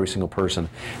example for every single person,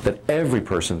 that every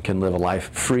person can live a life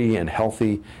free and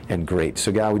healthy and great.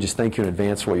 So God, we just thank you in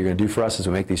advance for what you're going to do for us as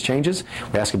we make these changes.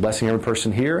 We ask a blessing on every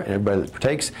person here and everybody that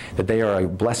partakes, that they are a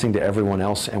blessing to everyone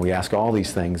else, and we ask all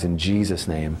these things in Jesus'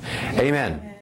 name. Amen.